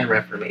prayer and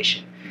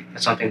reformation.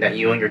 It's something that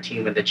you and your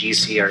team at the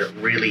GC are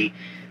really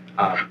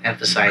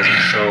emphasizing.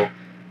 So,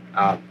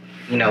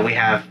 we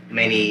have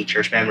many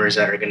church members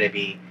that are going to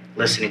be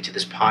listening to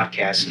this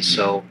podcast, and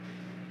so,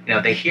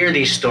 they hear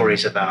these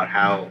stories about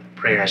how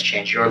prayer has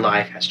changed your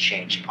life, has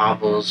changed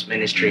Pavel's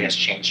ministry, has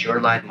changed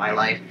your life, my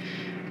life,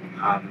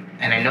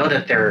 and I know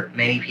that there are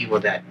many people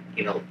that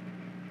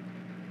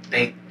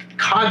they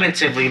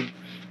cognitively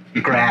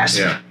grasp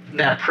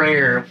that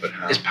prayer But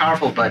how? is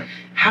powerful, but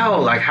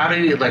how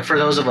do you, for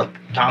those of us,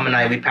 Tom and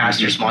I, we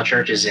pastor small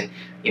churches and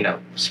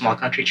small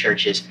country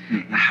churches.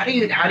 Mhm. How do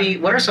you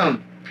what are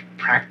some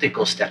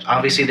practical steps?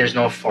 Obviously there's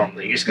no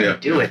formula, you're just going to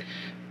do it,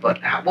 but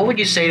what would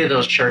you say to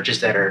those churches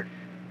that are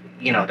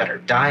that are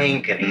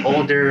dying, getting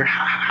older?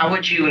 How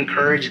would you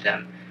encourage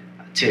them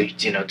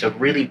to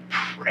really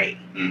pray?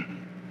 Mhm.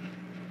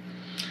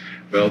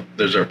 Well,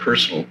 there's our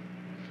personal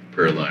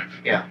prayer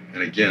life. Yeah.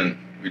 And again,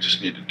 we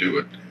just need to do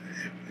it.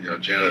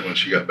 Janet, when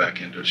she got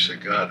back into it, she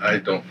said, God,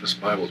 this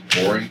Bible's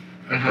boring.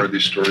 I've heard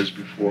these stories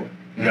before.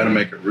 You got to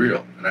make it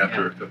real. And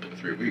after a couple of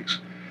 3 weeks,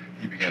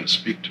 he began to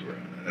speak to her.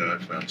 And I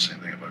found the same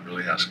thing. If I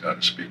really asked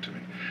God to speak to me.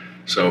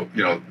 So,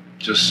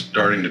 just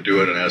starting to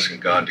do it and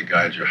asking God to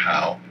guide you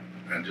how,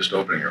 and just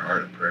opening your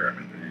heart in prayer. I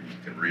mean, you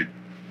can read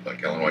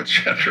like Ellen White's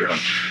chapter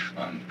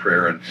on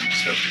prayer and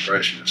steps to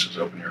Christ. She just says,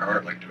 open your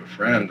heart like to a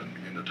friend and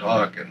begin to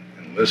talk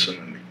and listen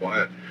and be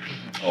quiet,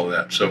 all of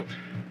that. So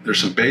there's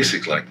some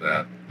basics like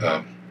that.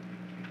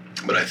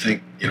 But I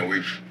think,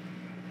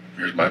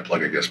 here's my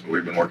plug, I guess, but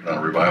we've been working on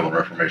a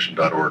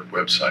revivalreformation.org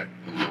website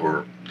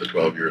for the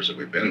 12 years that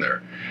we've been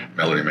there.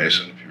 Melody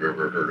Mason, if you've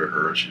ever heard of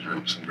her, she's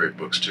written some great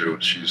books too.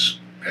 She's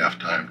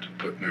half-time to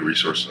put new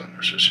resources on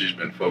there. So she's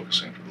been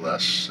focusing for the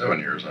last 7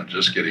 years on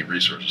just getting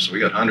resources. So we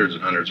got hundreds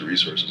and hundreds of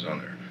resources on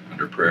there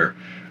under prayer,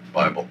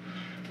 Bible,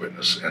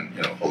 witness, and,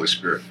 Holy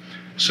Spirit.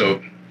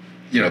 So,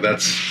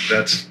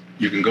 that's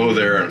you can go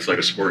there and it's like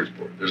a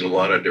smorgasbord. There's a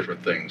lot of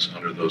different things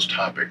under those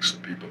topics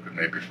that people could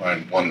maybe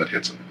find one that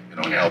hits them,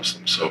 and helps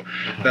them. So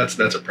that's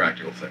a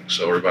practical thing.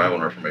 So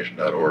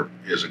revivalreformation.org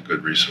is a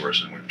good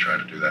resource, and we've tried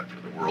to do that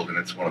for the world, and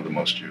it's one of the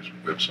most used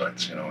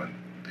websites, and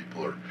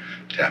people are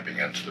tapping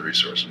into the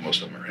resources.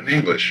 Most of them are in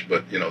English,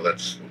 but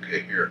that's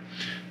okay here.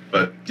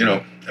 But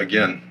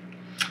again,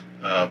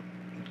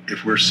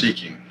 if we're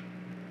seeking,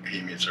 he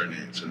meets our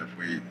needs, and if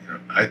we,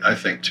 I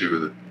think too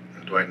that.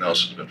 Dwight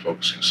Nelson's been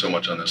focusing so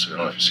much on this. I don't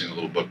know if you've seen a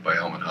little book by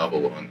Elman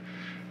Hubble on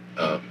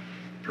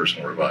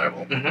personal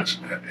revival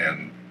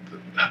and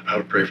how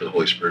to pray for the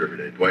Holy Spirit every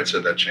day. Dwight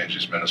said that changed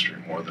his ministry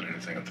more than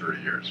anything in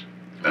 30 years.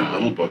 That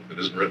little book that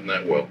isn't written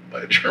that well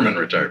by a German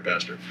retired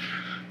pastor,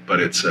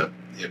 but it's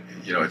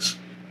it's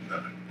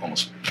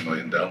almost 1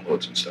 million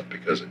downloads and stuff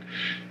because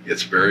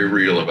it's very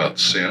real about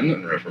sin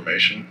and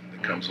reformation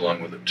that comes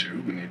along with it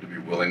too. We need to be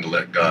willing to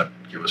let God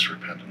give us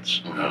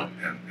repentance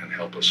and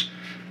help us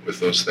with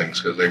those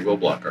things because they will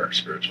block our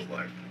spiritual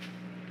life.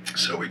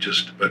 So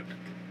but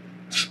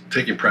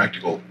taking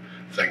practical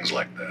things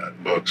like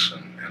that, books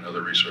and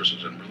other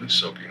resources, and really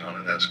soaking on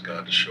it, ask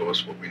God to show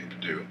us what we need to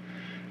do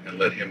and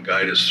let him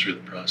guide us through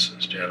the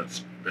process.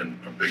 Janet's been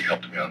a big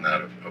help to me on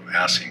that of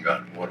asking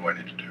God, what do I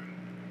need to do?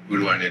 Who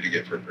do I need to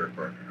get for a prayer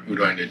partner?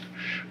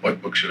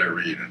 What book should I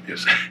read?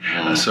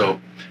 And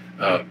so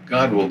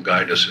God will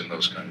guide us in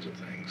those kinds of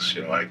things.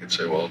 I could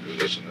say, well, I'll do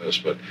this and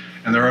this,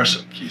 and there are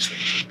some key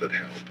things that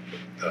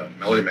help.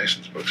 Melody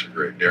Mason's books are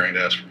great. Daring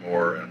to Ask for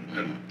More,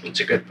 and it's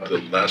a good book. The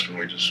last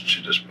one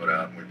she just put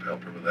out, and we've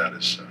helped her with that,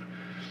 is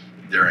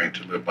Daring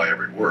to Live by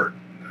Every Word.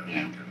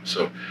 And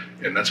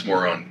that's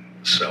more on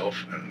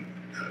self and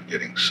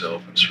getting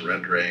self and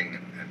surrendering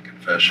and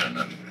confession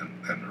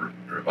and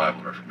revival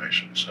and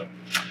reformation. So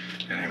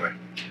anyway,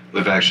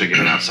 we've actually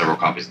given out several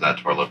copies of that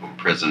to our local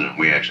prison, and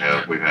we actually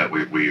have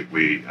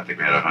I think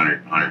we had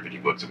 150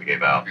 books that we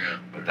gave out.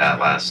 But that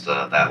last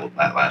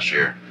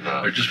year,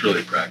 they're just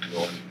really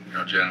practical.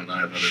 And Janet and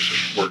I and others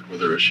have worked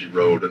with her as she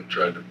wrote and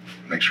tried to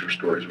make sure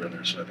stories were in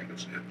there. So I think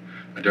it's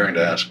Daring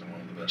to Ask been one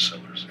of the best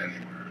sellers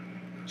anywhere.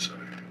 And so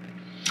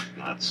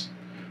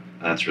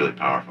that's really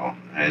powerful.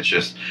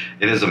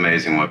 It is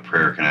amazing what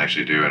prayer can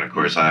actually do. And of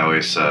course, I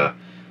always I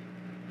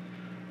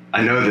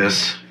know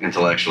this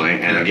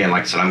intellectually, and again,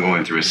 like I said, I'm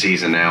going through a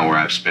season now where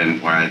I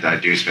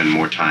do spend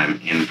more time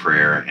in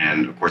prayer,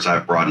 and of course,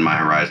 I've broadened my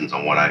horizons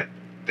on what I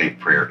think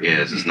prayer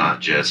is. It's not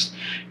just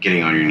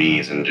getting on your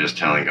knees and just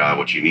telling God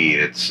what you need.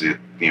 There's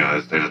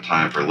a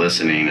time for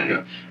listening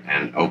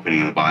and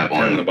opening the Bible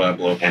and the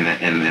Bible open.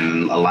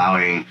 and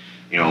allowing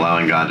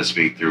God to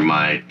speak through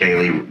my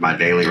daily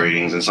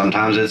readings, and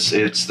sometimes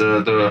it's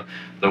the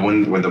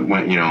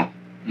when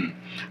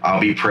I'll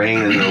be praying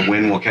and the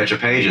wind will catch a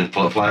page and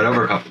fly it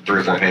over 3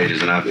 or 4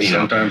 pages, and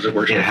sometimes it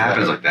works. It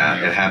happens like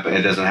that. Yeah.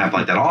 It doesn't happen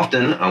like that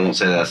often. I won't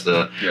say it's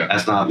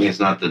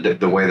not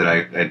the way that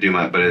I do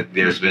but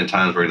there's been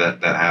times where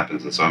that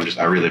happens, and so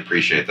I really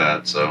appreciate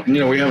that. So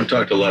we haven't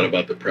talked a lot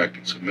about the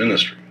practice of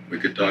ministry. we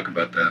could talk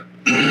about that.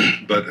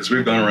 But as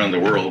we've gone around the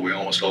world, we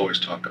almost always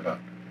talk about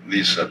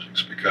these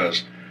subjects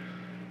because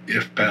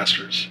if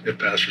pastors'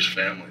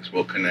 families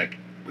will connect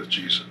with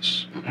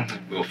Jesus,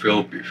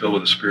 will be filled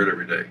with the Spirit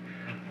every day,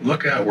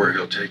 look out where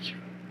He'll take you.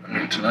 I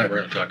mean, tonight we're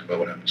going to talk about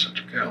what happened in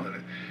Central Cal.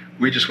 And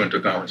we just went to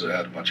a conference that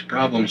had a bunch of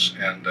problems,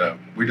 and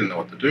we didn't know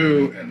what to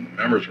do, and the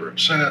members were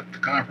upset at the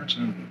conference,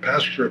 and the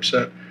pastors were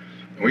upset.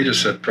 And we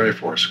just said, pray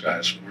for us,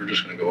 guys. We're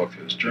just going to go walk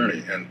through this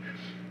journey. And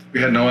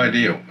we had no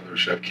idea whether we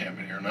should have camp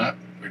meeting or not.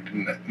 We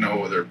didn't know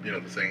whether,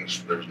 the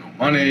things, there was no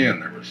money,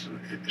 and there was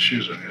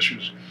issues.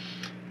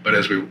 But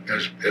as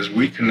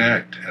we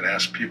connect and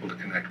ask people to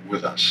connect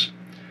with us,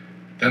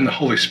 then the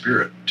Holy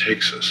Spirit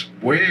takes us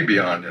way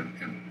beyond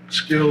in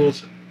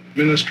skills and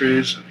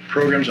ministries and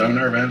programs. I'm in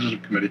our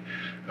evangelism committee,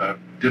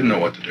 didn't know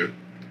what to do.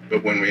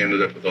 But when we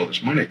ended up with all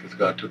this money, because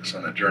God took us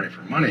on that journey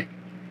for money,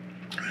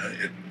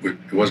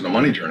 it wasn't a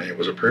money journey, it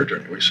was a prayer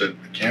journey. We said,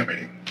 the camp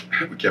meeting,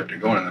 we kept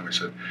it going, and then we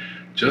said,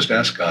 just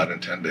ask God in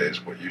 10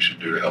 days what you should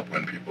do to help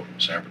win people from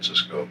San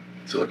Francisco,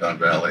 Silicon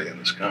Valley, in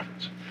this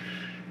conference.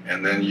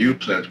 And then you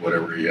pledge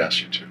whatever He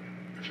asks you to.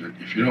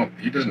 If you don't,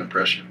 He doesn't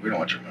impress you, we don't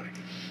want your money.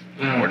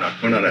 We're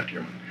not after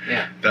your money.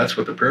 Yeah. That's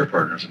what the prayer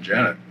partners and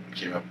Janet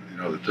came up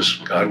with, that this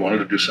God wanted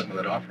to do something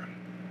with that offering.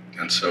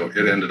 And so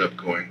it ended up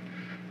going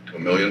to $1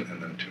 million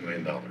and then $2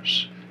 million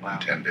in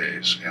 10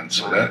 days. And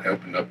so that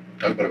opened up,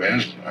 talk about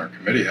evangelism. Our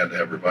committee had to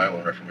have revival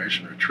and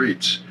reformation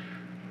retreats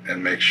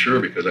and make sure,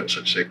 because that was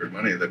such sacred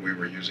money, that we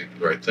were using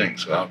the right thing.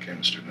 So out came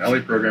the Student Alley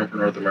program for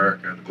North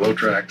America, the Glow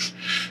Tracks,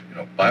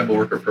 Bible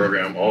Worker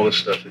program, all this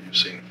stuff that you've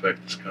seen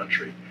affect this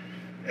country.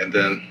 And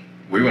then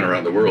we went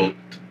around the world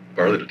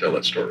partly to tell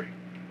that story.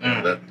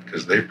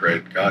 Because they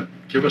prayed, God,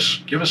 give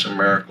us a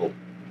miracle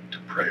to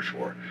pray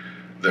for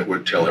that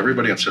would tell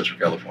everybody in Central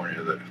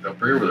California that they'll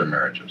pray over their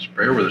marriages,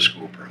 pray over their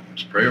school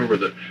problems, pray over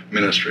the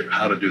ministry,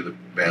 how to do the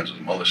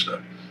evangelism, all this stuff,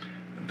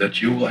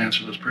 that you will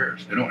answer those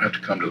prayers. They don't have to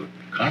come to the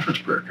conference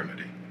prayer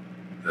committee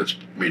that's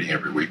meeting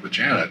every week with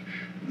Janet.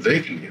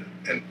 They can get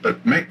it.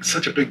 But make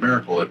such a big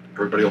miracle that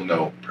everybody will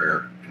know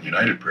prayer and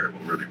united prayer will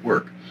really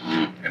work.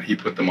 And He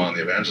put them on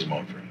the evangelism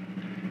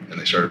offering. And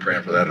they started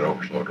praying for that. It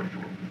overflowed over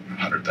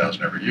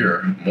 100,000 every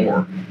year,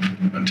 more,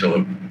 until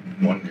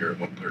one year it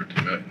went clear to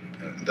 $2 million.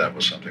 And that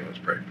was something that was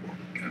prayed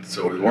for. And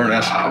so we weren't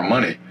asking for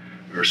money.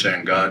 We were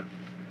saying, God,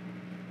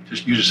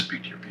 you just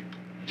speak to your people.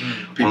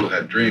 People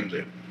had dreams, they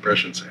had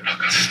depressions, they had all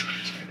kinds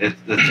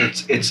of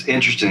stuff. It's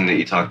interesting that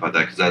you talk about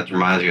that, because that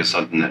reminds me of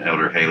something that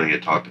Elder Haley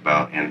had talked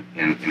about in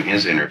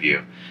his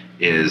interview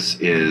is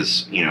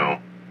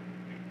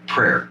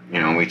prayer.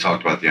 We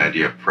talked about the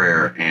idea of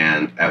prayer,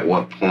 and at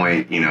what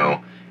point,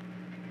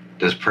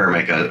 does prayer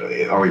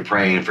are we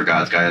praying for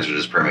God's guidance, or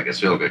does prayer make us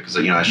feel good? Because,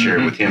 I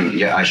shared with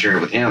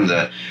him,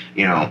 that,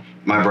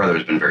 my brother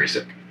has been very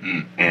sick.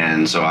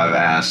 And so I've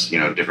asked,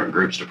 different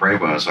groups to pray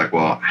with him. It's like,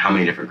 well, how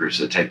many different groups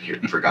does it take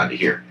for God to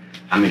hear?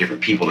 How many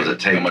different people does it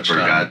take for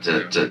God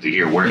to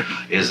hear? Where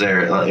is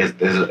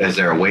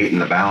there a weight in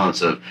the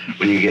balance of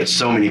when you get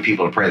so many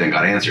people to pray, then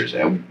God answers?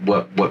 At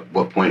what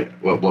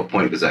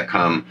point does that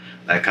come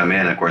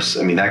in? Of course,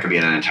 that could be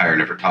an entire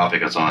different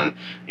topic. It's on,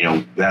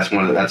 that's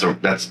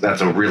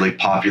a really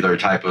popular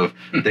type of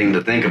thing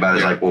to think about.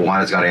 Is like, well, why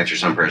does God answer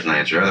some prayers and not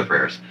answer other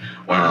prayers?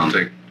 I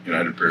think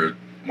united prayer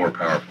more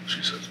powerful,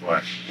 she says.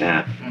 Why?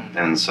 Yeah.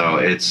 And so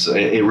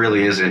it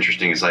really is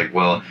interesting. It's like,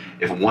 well,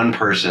 if one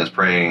person is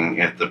praying,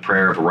 if the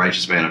prayer of a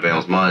righteous man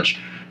avails much,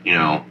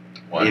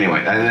 Why? Anyway,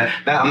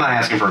 I'm not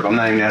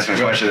even asking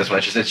a question this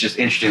much. It's just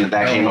interesting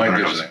that came up.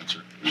 Gives an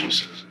answer. She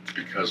says it's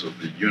because of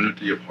the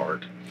unity of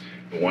heart,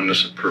 the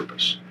oneness of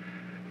purpose,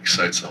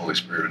 excites the Holy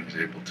Spirit, and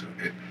He's able to.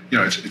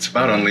 It's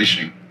about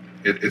unleashing.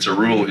 It's a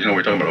rule.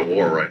 We're talking about a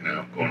war right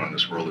now going on in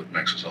this world that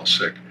makes us all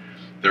sick.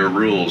 There are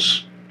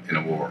rules in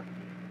a war.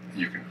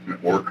 You can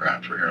commit war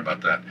crimes. We're hearing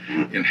about that.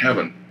 In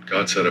heaven,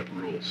 God set up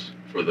rules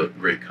for the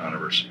great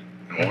controversy.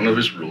 And one of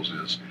His rules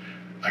is,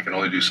 I can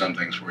only do some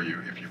things for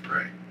you if you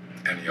pray.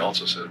 And He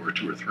also said, we're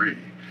two or three,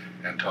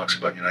 and talks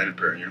about united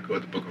prayer. And you go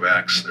to the book of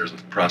Acts, there's a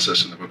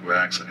process in the book of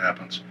Acts that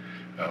happens.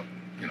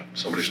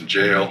 Somebody's in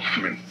jail.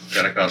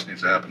 Pentecost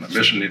needs to happen. The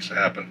mission needs to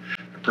happen.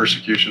 The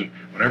persecution.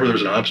 Whenever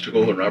there's an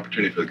obstacle or an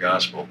opportunity for the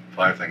gospel,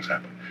 5 things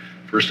happen.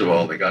 First of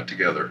all, they got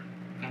together,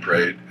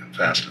 prayed, and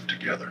fasted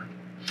together.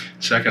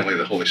 Secondly,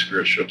 the Holy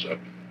Spirit shows up.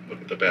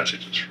 Look at the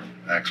passages from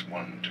Acts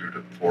 1, 2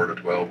 to 4 to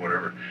 12,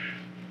 whatever.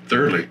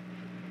 Thirdly,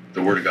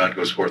 the Word of God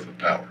goes forth with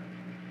power.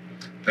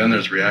 Then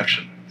there's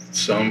reaction.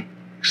 Some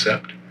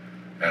accept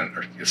and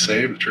get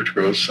saved, the church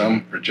grows.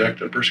 Some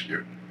reject and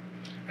persecute.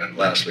 And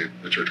lastly,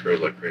 the church grows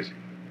like crazy.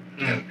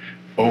 And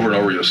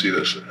over you'll see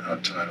this.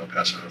 Tonight I'll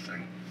pass out a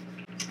thing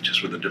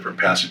just with the different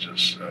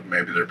passages.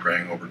 Maybe they're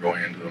praying over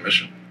going into the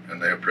mission,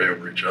 and they pray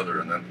over each other,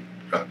 and then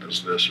God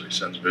does this, or He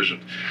sends vision.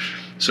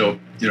 So,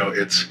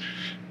 it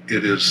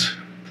is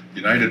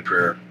united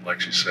prayer,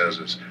 like she says,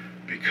 is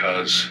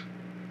because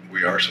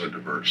we are so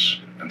diverse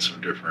and so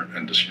different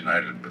and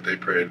disunited, but they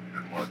prayed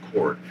in one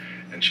accord.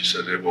 And she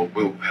said,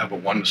 we'll have a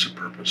oneness of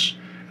purpose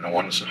and a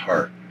oneness of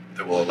heart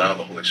that will allow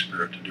the Holy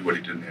Spirit to do what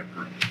He did in the upper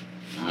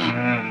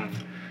room.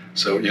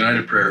 So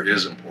united prayer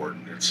is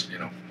important. It's,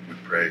 we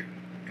pray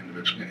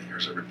individually, and he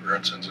hears every prayer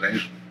and sends an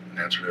angel and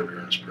answers every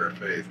earnest prayer of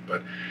faith.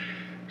 But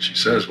she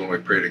says when we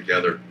pray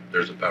together,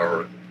 there's a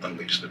power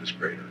unleashed that is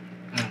greater.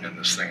 And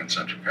this thing in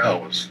Central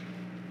Cal was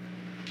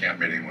camp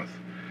meeting with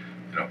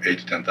 8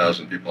 to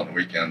 10,000 people on the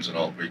weekends, and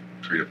all week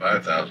 3 to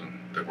 5,000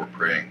 that were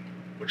praying,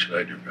 what should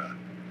I do, God?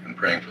 And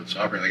praying for this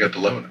offering. They got to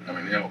loving it. I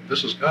mean,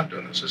 this is God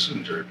doing this. This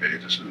isn't Jerry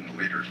Page. This isn't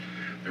the leaders.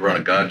 They were on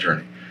a God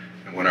journey.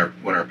 And when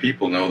our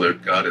people know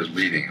that God is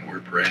leading and we're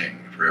praying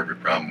for every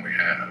problem we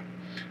have,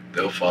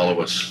 they'll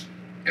follow us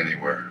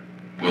anywhere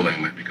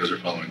willingly because they're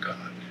following God.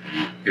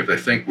 If they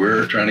think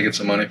we're trying to get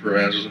some money for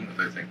evangelism, if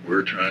they think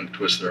we're trying to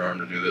twist their arm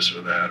to do this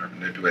or that or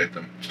manipulate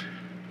them,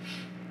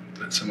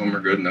 some of them are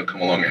good and they'll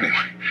come along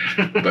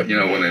anyway. But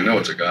when they know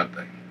it's a God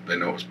thing, they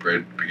know it was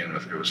prayed to begin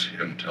with. It was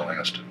Him telling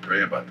us to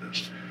pray about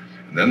this.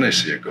 And then they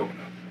see it going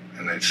up.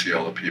 And they see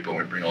all the people,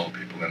 and we bring all the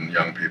people in,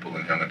 young people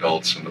and young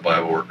adults and the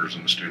Bible workers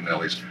and the student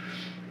Ellies.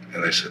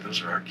 And they say,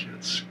 those are our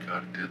kids.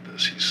 God did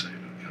this. He's saving.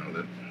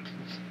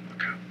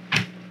 Okay.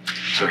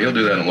 So He'll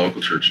do that in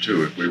local church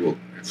too. If we will,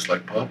 it's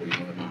like Pablo,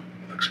 the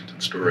Lexington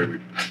story. We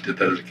did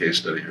that as a case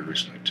study here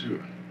recently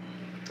too.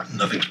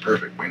 Nothing's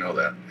perfect. We know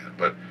that.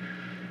 But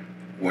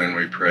when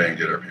we pray and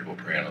get our people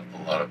praying,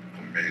 a lot of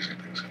amazing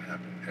things can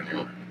happen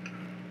anywhere.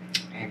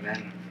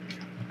 Amen.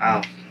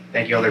 Wow.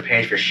 Thank you, Elder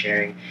Page, for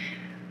sharing.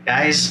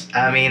 Guys,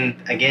 I mean,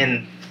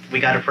 again, we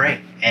got to pray.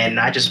 And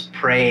not just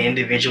pray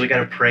individually, we got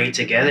to pray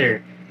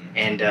together.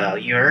 And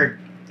you heard,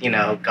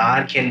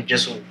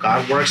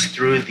 God works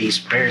through these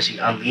prayers. He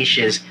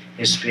unleashes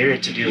His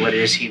Spirit to do what it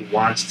is He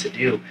wants to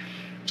do.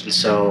 And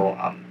so,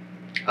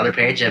 Elder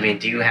Page, I mean,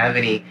 do you have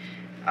any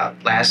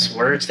last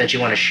words that you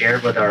want to share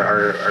with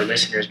our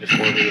listeners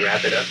before we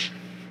wrap it up?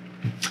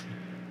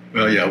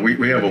 Well, yeah,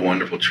 we have a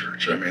wonderful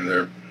church. I mean,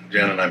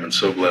 Jan and I have been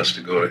so blessed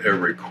to go to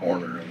every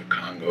corner in the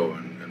Congo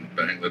and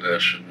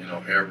Bangladesh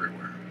and,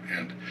 everywhere.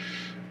 And,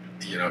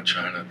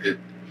 China.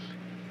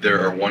 There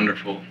are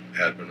wonderful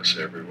Adventists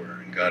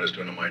everywhere. And God is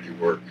doing a mighty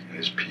work in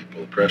His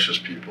people, precious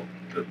people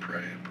that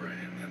pray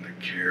and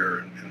that care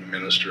and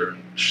minister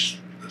and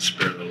the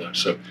spirit of their life.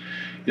 So,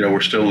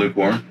 we're still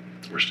lukewarm.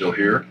 We're still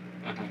here.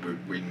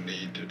 We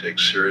need to take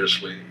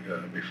seriously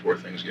before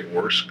things get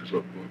worse, because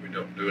what we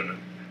don't do in a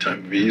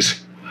time of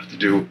ease, we'll have to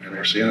do, and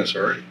we're seeing this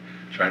already.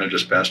 China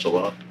just passed a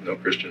law, no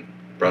Christian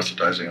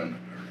proselytizing or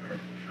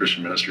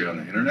Christian ministry on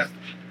the internet.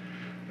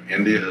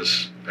 India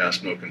has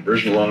passed no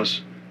conversion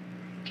laws.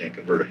 You can't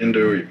convert a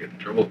Hindu, you get in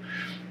trouble.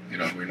 We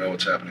know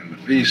what's happening in the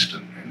Middle East,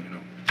 and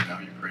now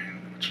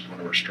Ukraine, which is one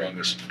of our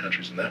strongest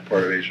countries in that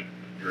part of Asia,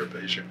 Europe,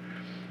 Asia,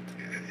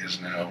 is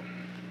now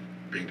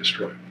being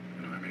destroyed.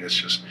 It's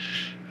just,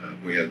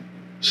 we had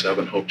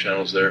 7 Hope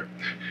Channels there.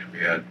 We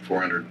had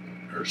 400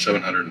 or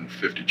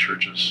 750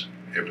 churches.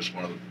 It was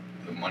one of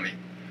the money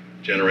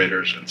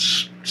generators and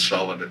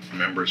solid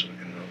members in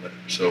all that.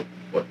 So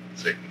what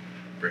Satan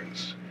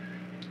brings,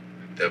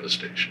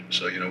 devastation.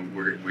 So,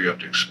 we have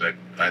to expect,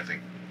 I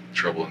think,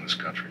 trouble in this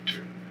country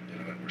too.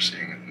 And we're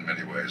seeing it in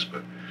many ways,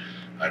 but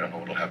I don't know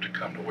what'll have to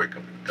come to wake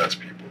up God's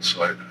people.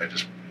 So I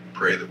just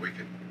pray that we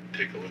could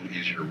take a little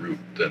easier route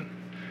than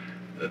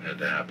had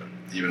to happen.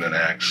 Even in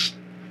Acts,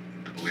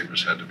 the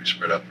believers had to be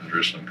spread out from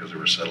Jerusalem because they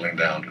were settling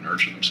down to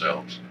nurture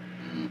themselves.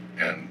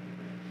 And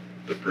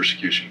the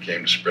persecution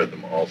came to spread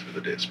them all through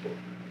the diaspora.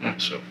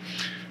 So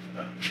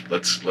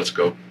let's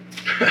go.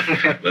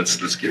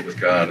 let's get with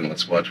God, and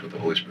let's watch what the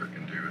Holy Spirit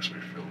can do as we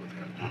fill with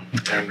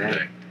Him every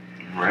day.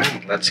 All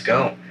right, let's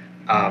go.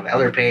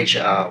 Elder Page,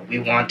 we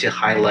want to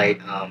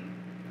highlight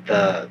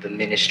the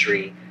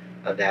ministry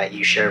that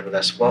you shared with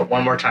us. Well,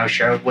 one more time,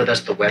 share with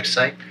us the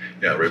website.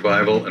 Yeah,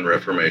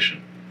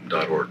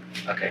 revivalandreformation.org.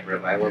 Okay,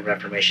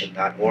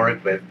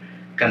 revivalandreformation.org. We're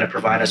going to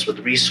provide us with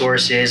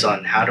resources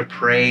on how to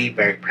pray,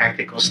 very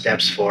practical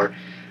steps for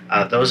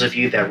those of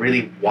you that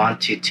really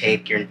want to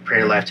take your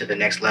prayer life to the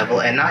next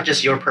level, and not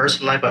just your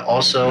personal life, but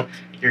also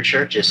your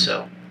churches.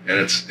 So, and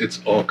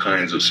it's all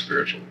kinds of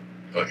spiritual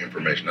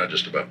information, not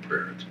just about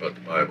prayer. It's about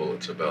the Bible.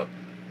 It's about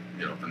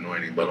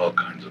anointing, about all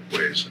kinds of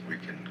ways that we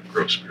can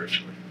grow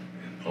spiritually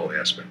in all the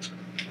aspects of it.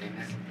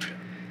 Amen.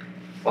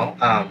 Well,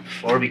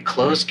 before we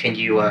close, can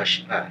you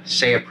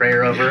say a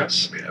prayer over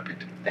us? I'll be happy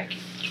to. Thank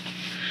you.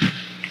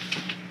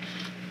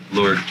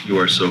 Lord, you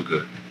are so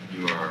good.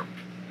 You are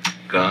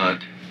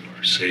God, you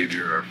are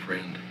Savior, our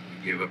friend.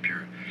 You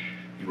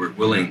were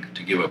willing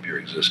to give up your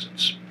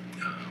existence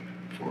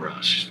for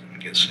us. In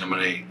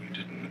Gethsemane,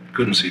 you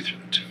couldn't see through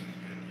the tomb,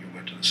 and you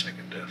went to the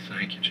second death.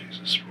 Thank you,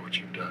 Jesus, for what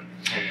you've done.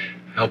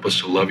 Help us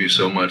to love you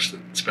so much that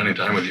spending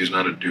time with you is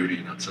not a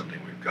duty, not something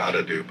we've got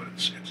to do, but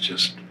it's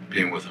just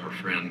being with our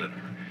friend and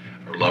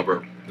our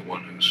lover, the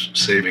one who's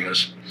saving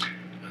us.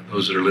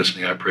 Those that are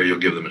listening, I pray you'll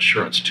give them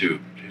assurance too.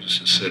 Jesus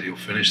has said He'll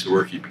finish the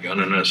work He's begun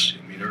in us.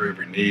 He'll meet our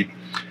every need,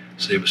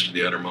 save us to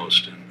the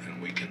uttermost,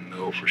 and we can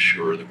know for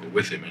sure that we're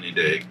with Him any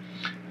day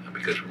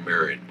because we're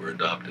married, we're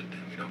adopted,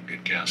 and we don't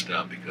get cast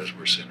out because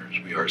we're sinners.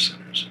 We are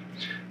sinners.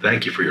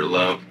 Thank you for your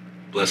love.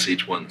 Bless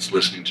each one that's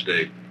listening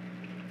today.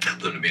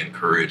 Help them to be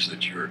encouraged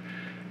that you're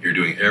You're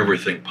doing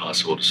everything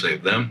possible to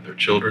save them, their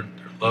children,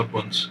 their loved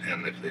ones,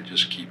 and if they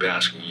just keep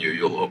asking you,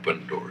 you'll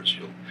open doors,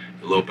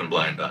 you'll open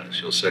blind eyes,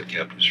 you'll set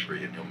captives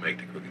free, and you'll make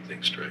the crooked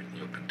things straight, and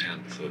you'll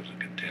contend with those who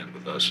contend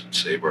with us and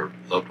save our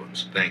loved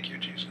ones. Thank you,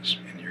 Jesus,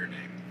 in your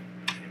name.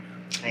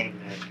 Amen.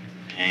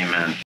 Amen.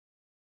 Amen.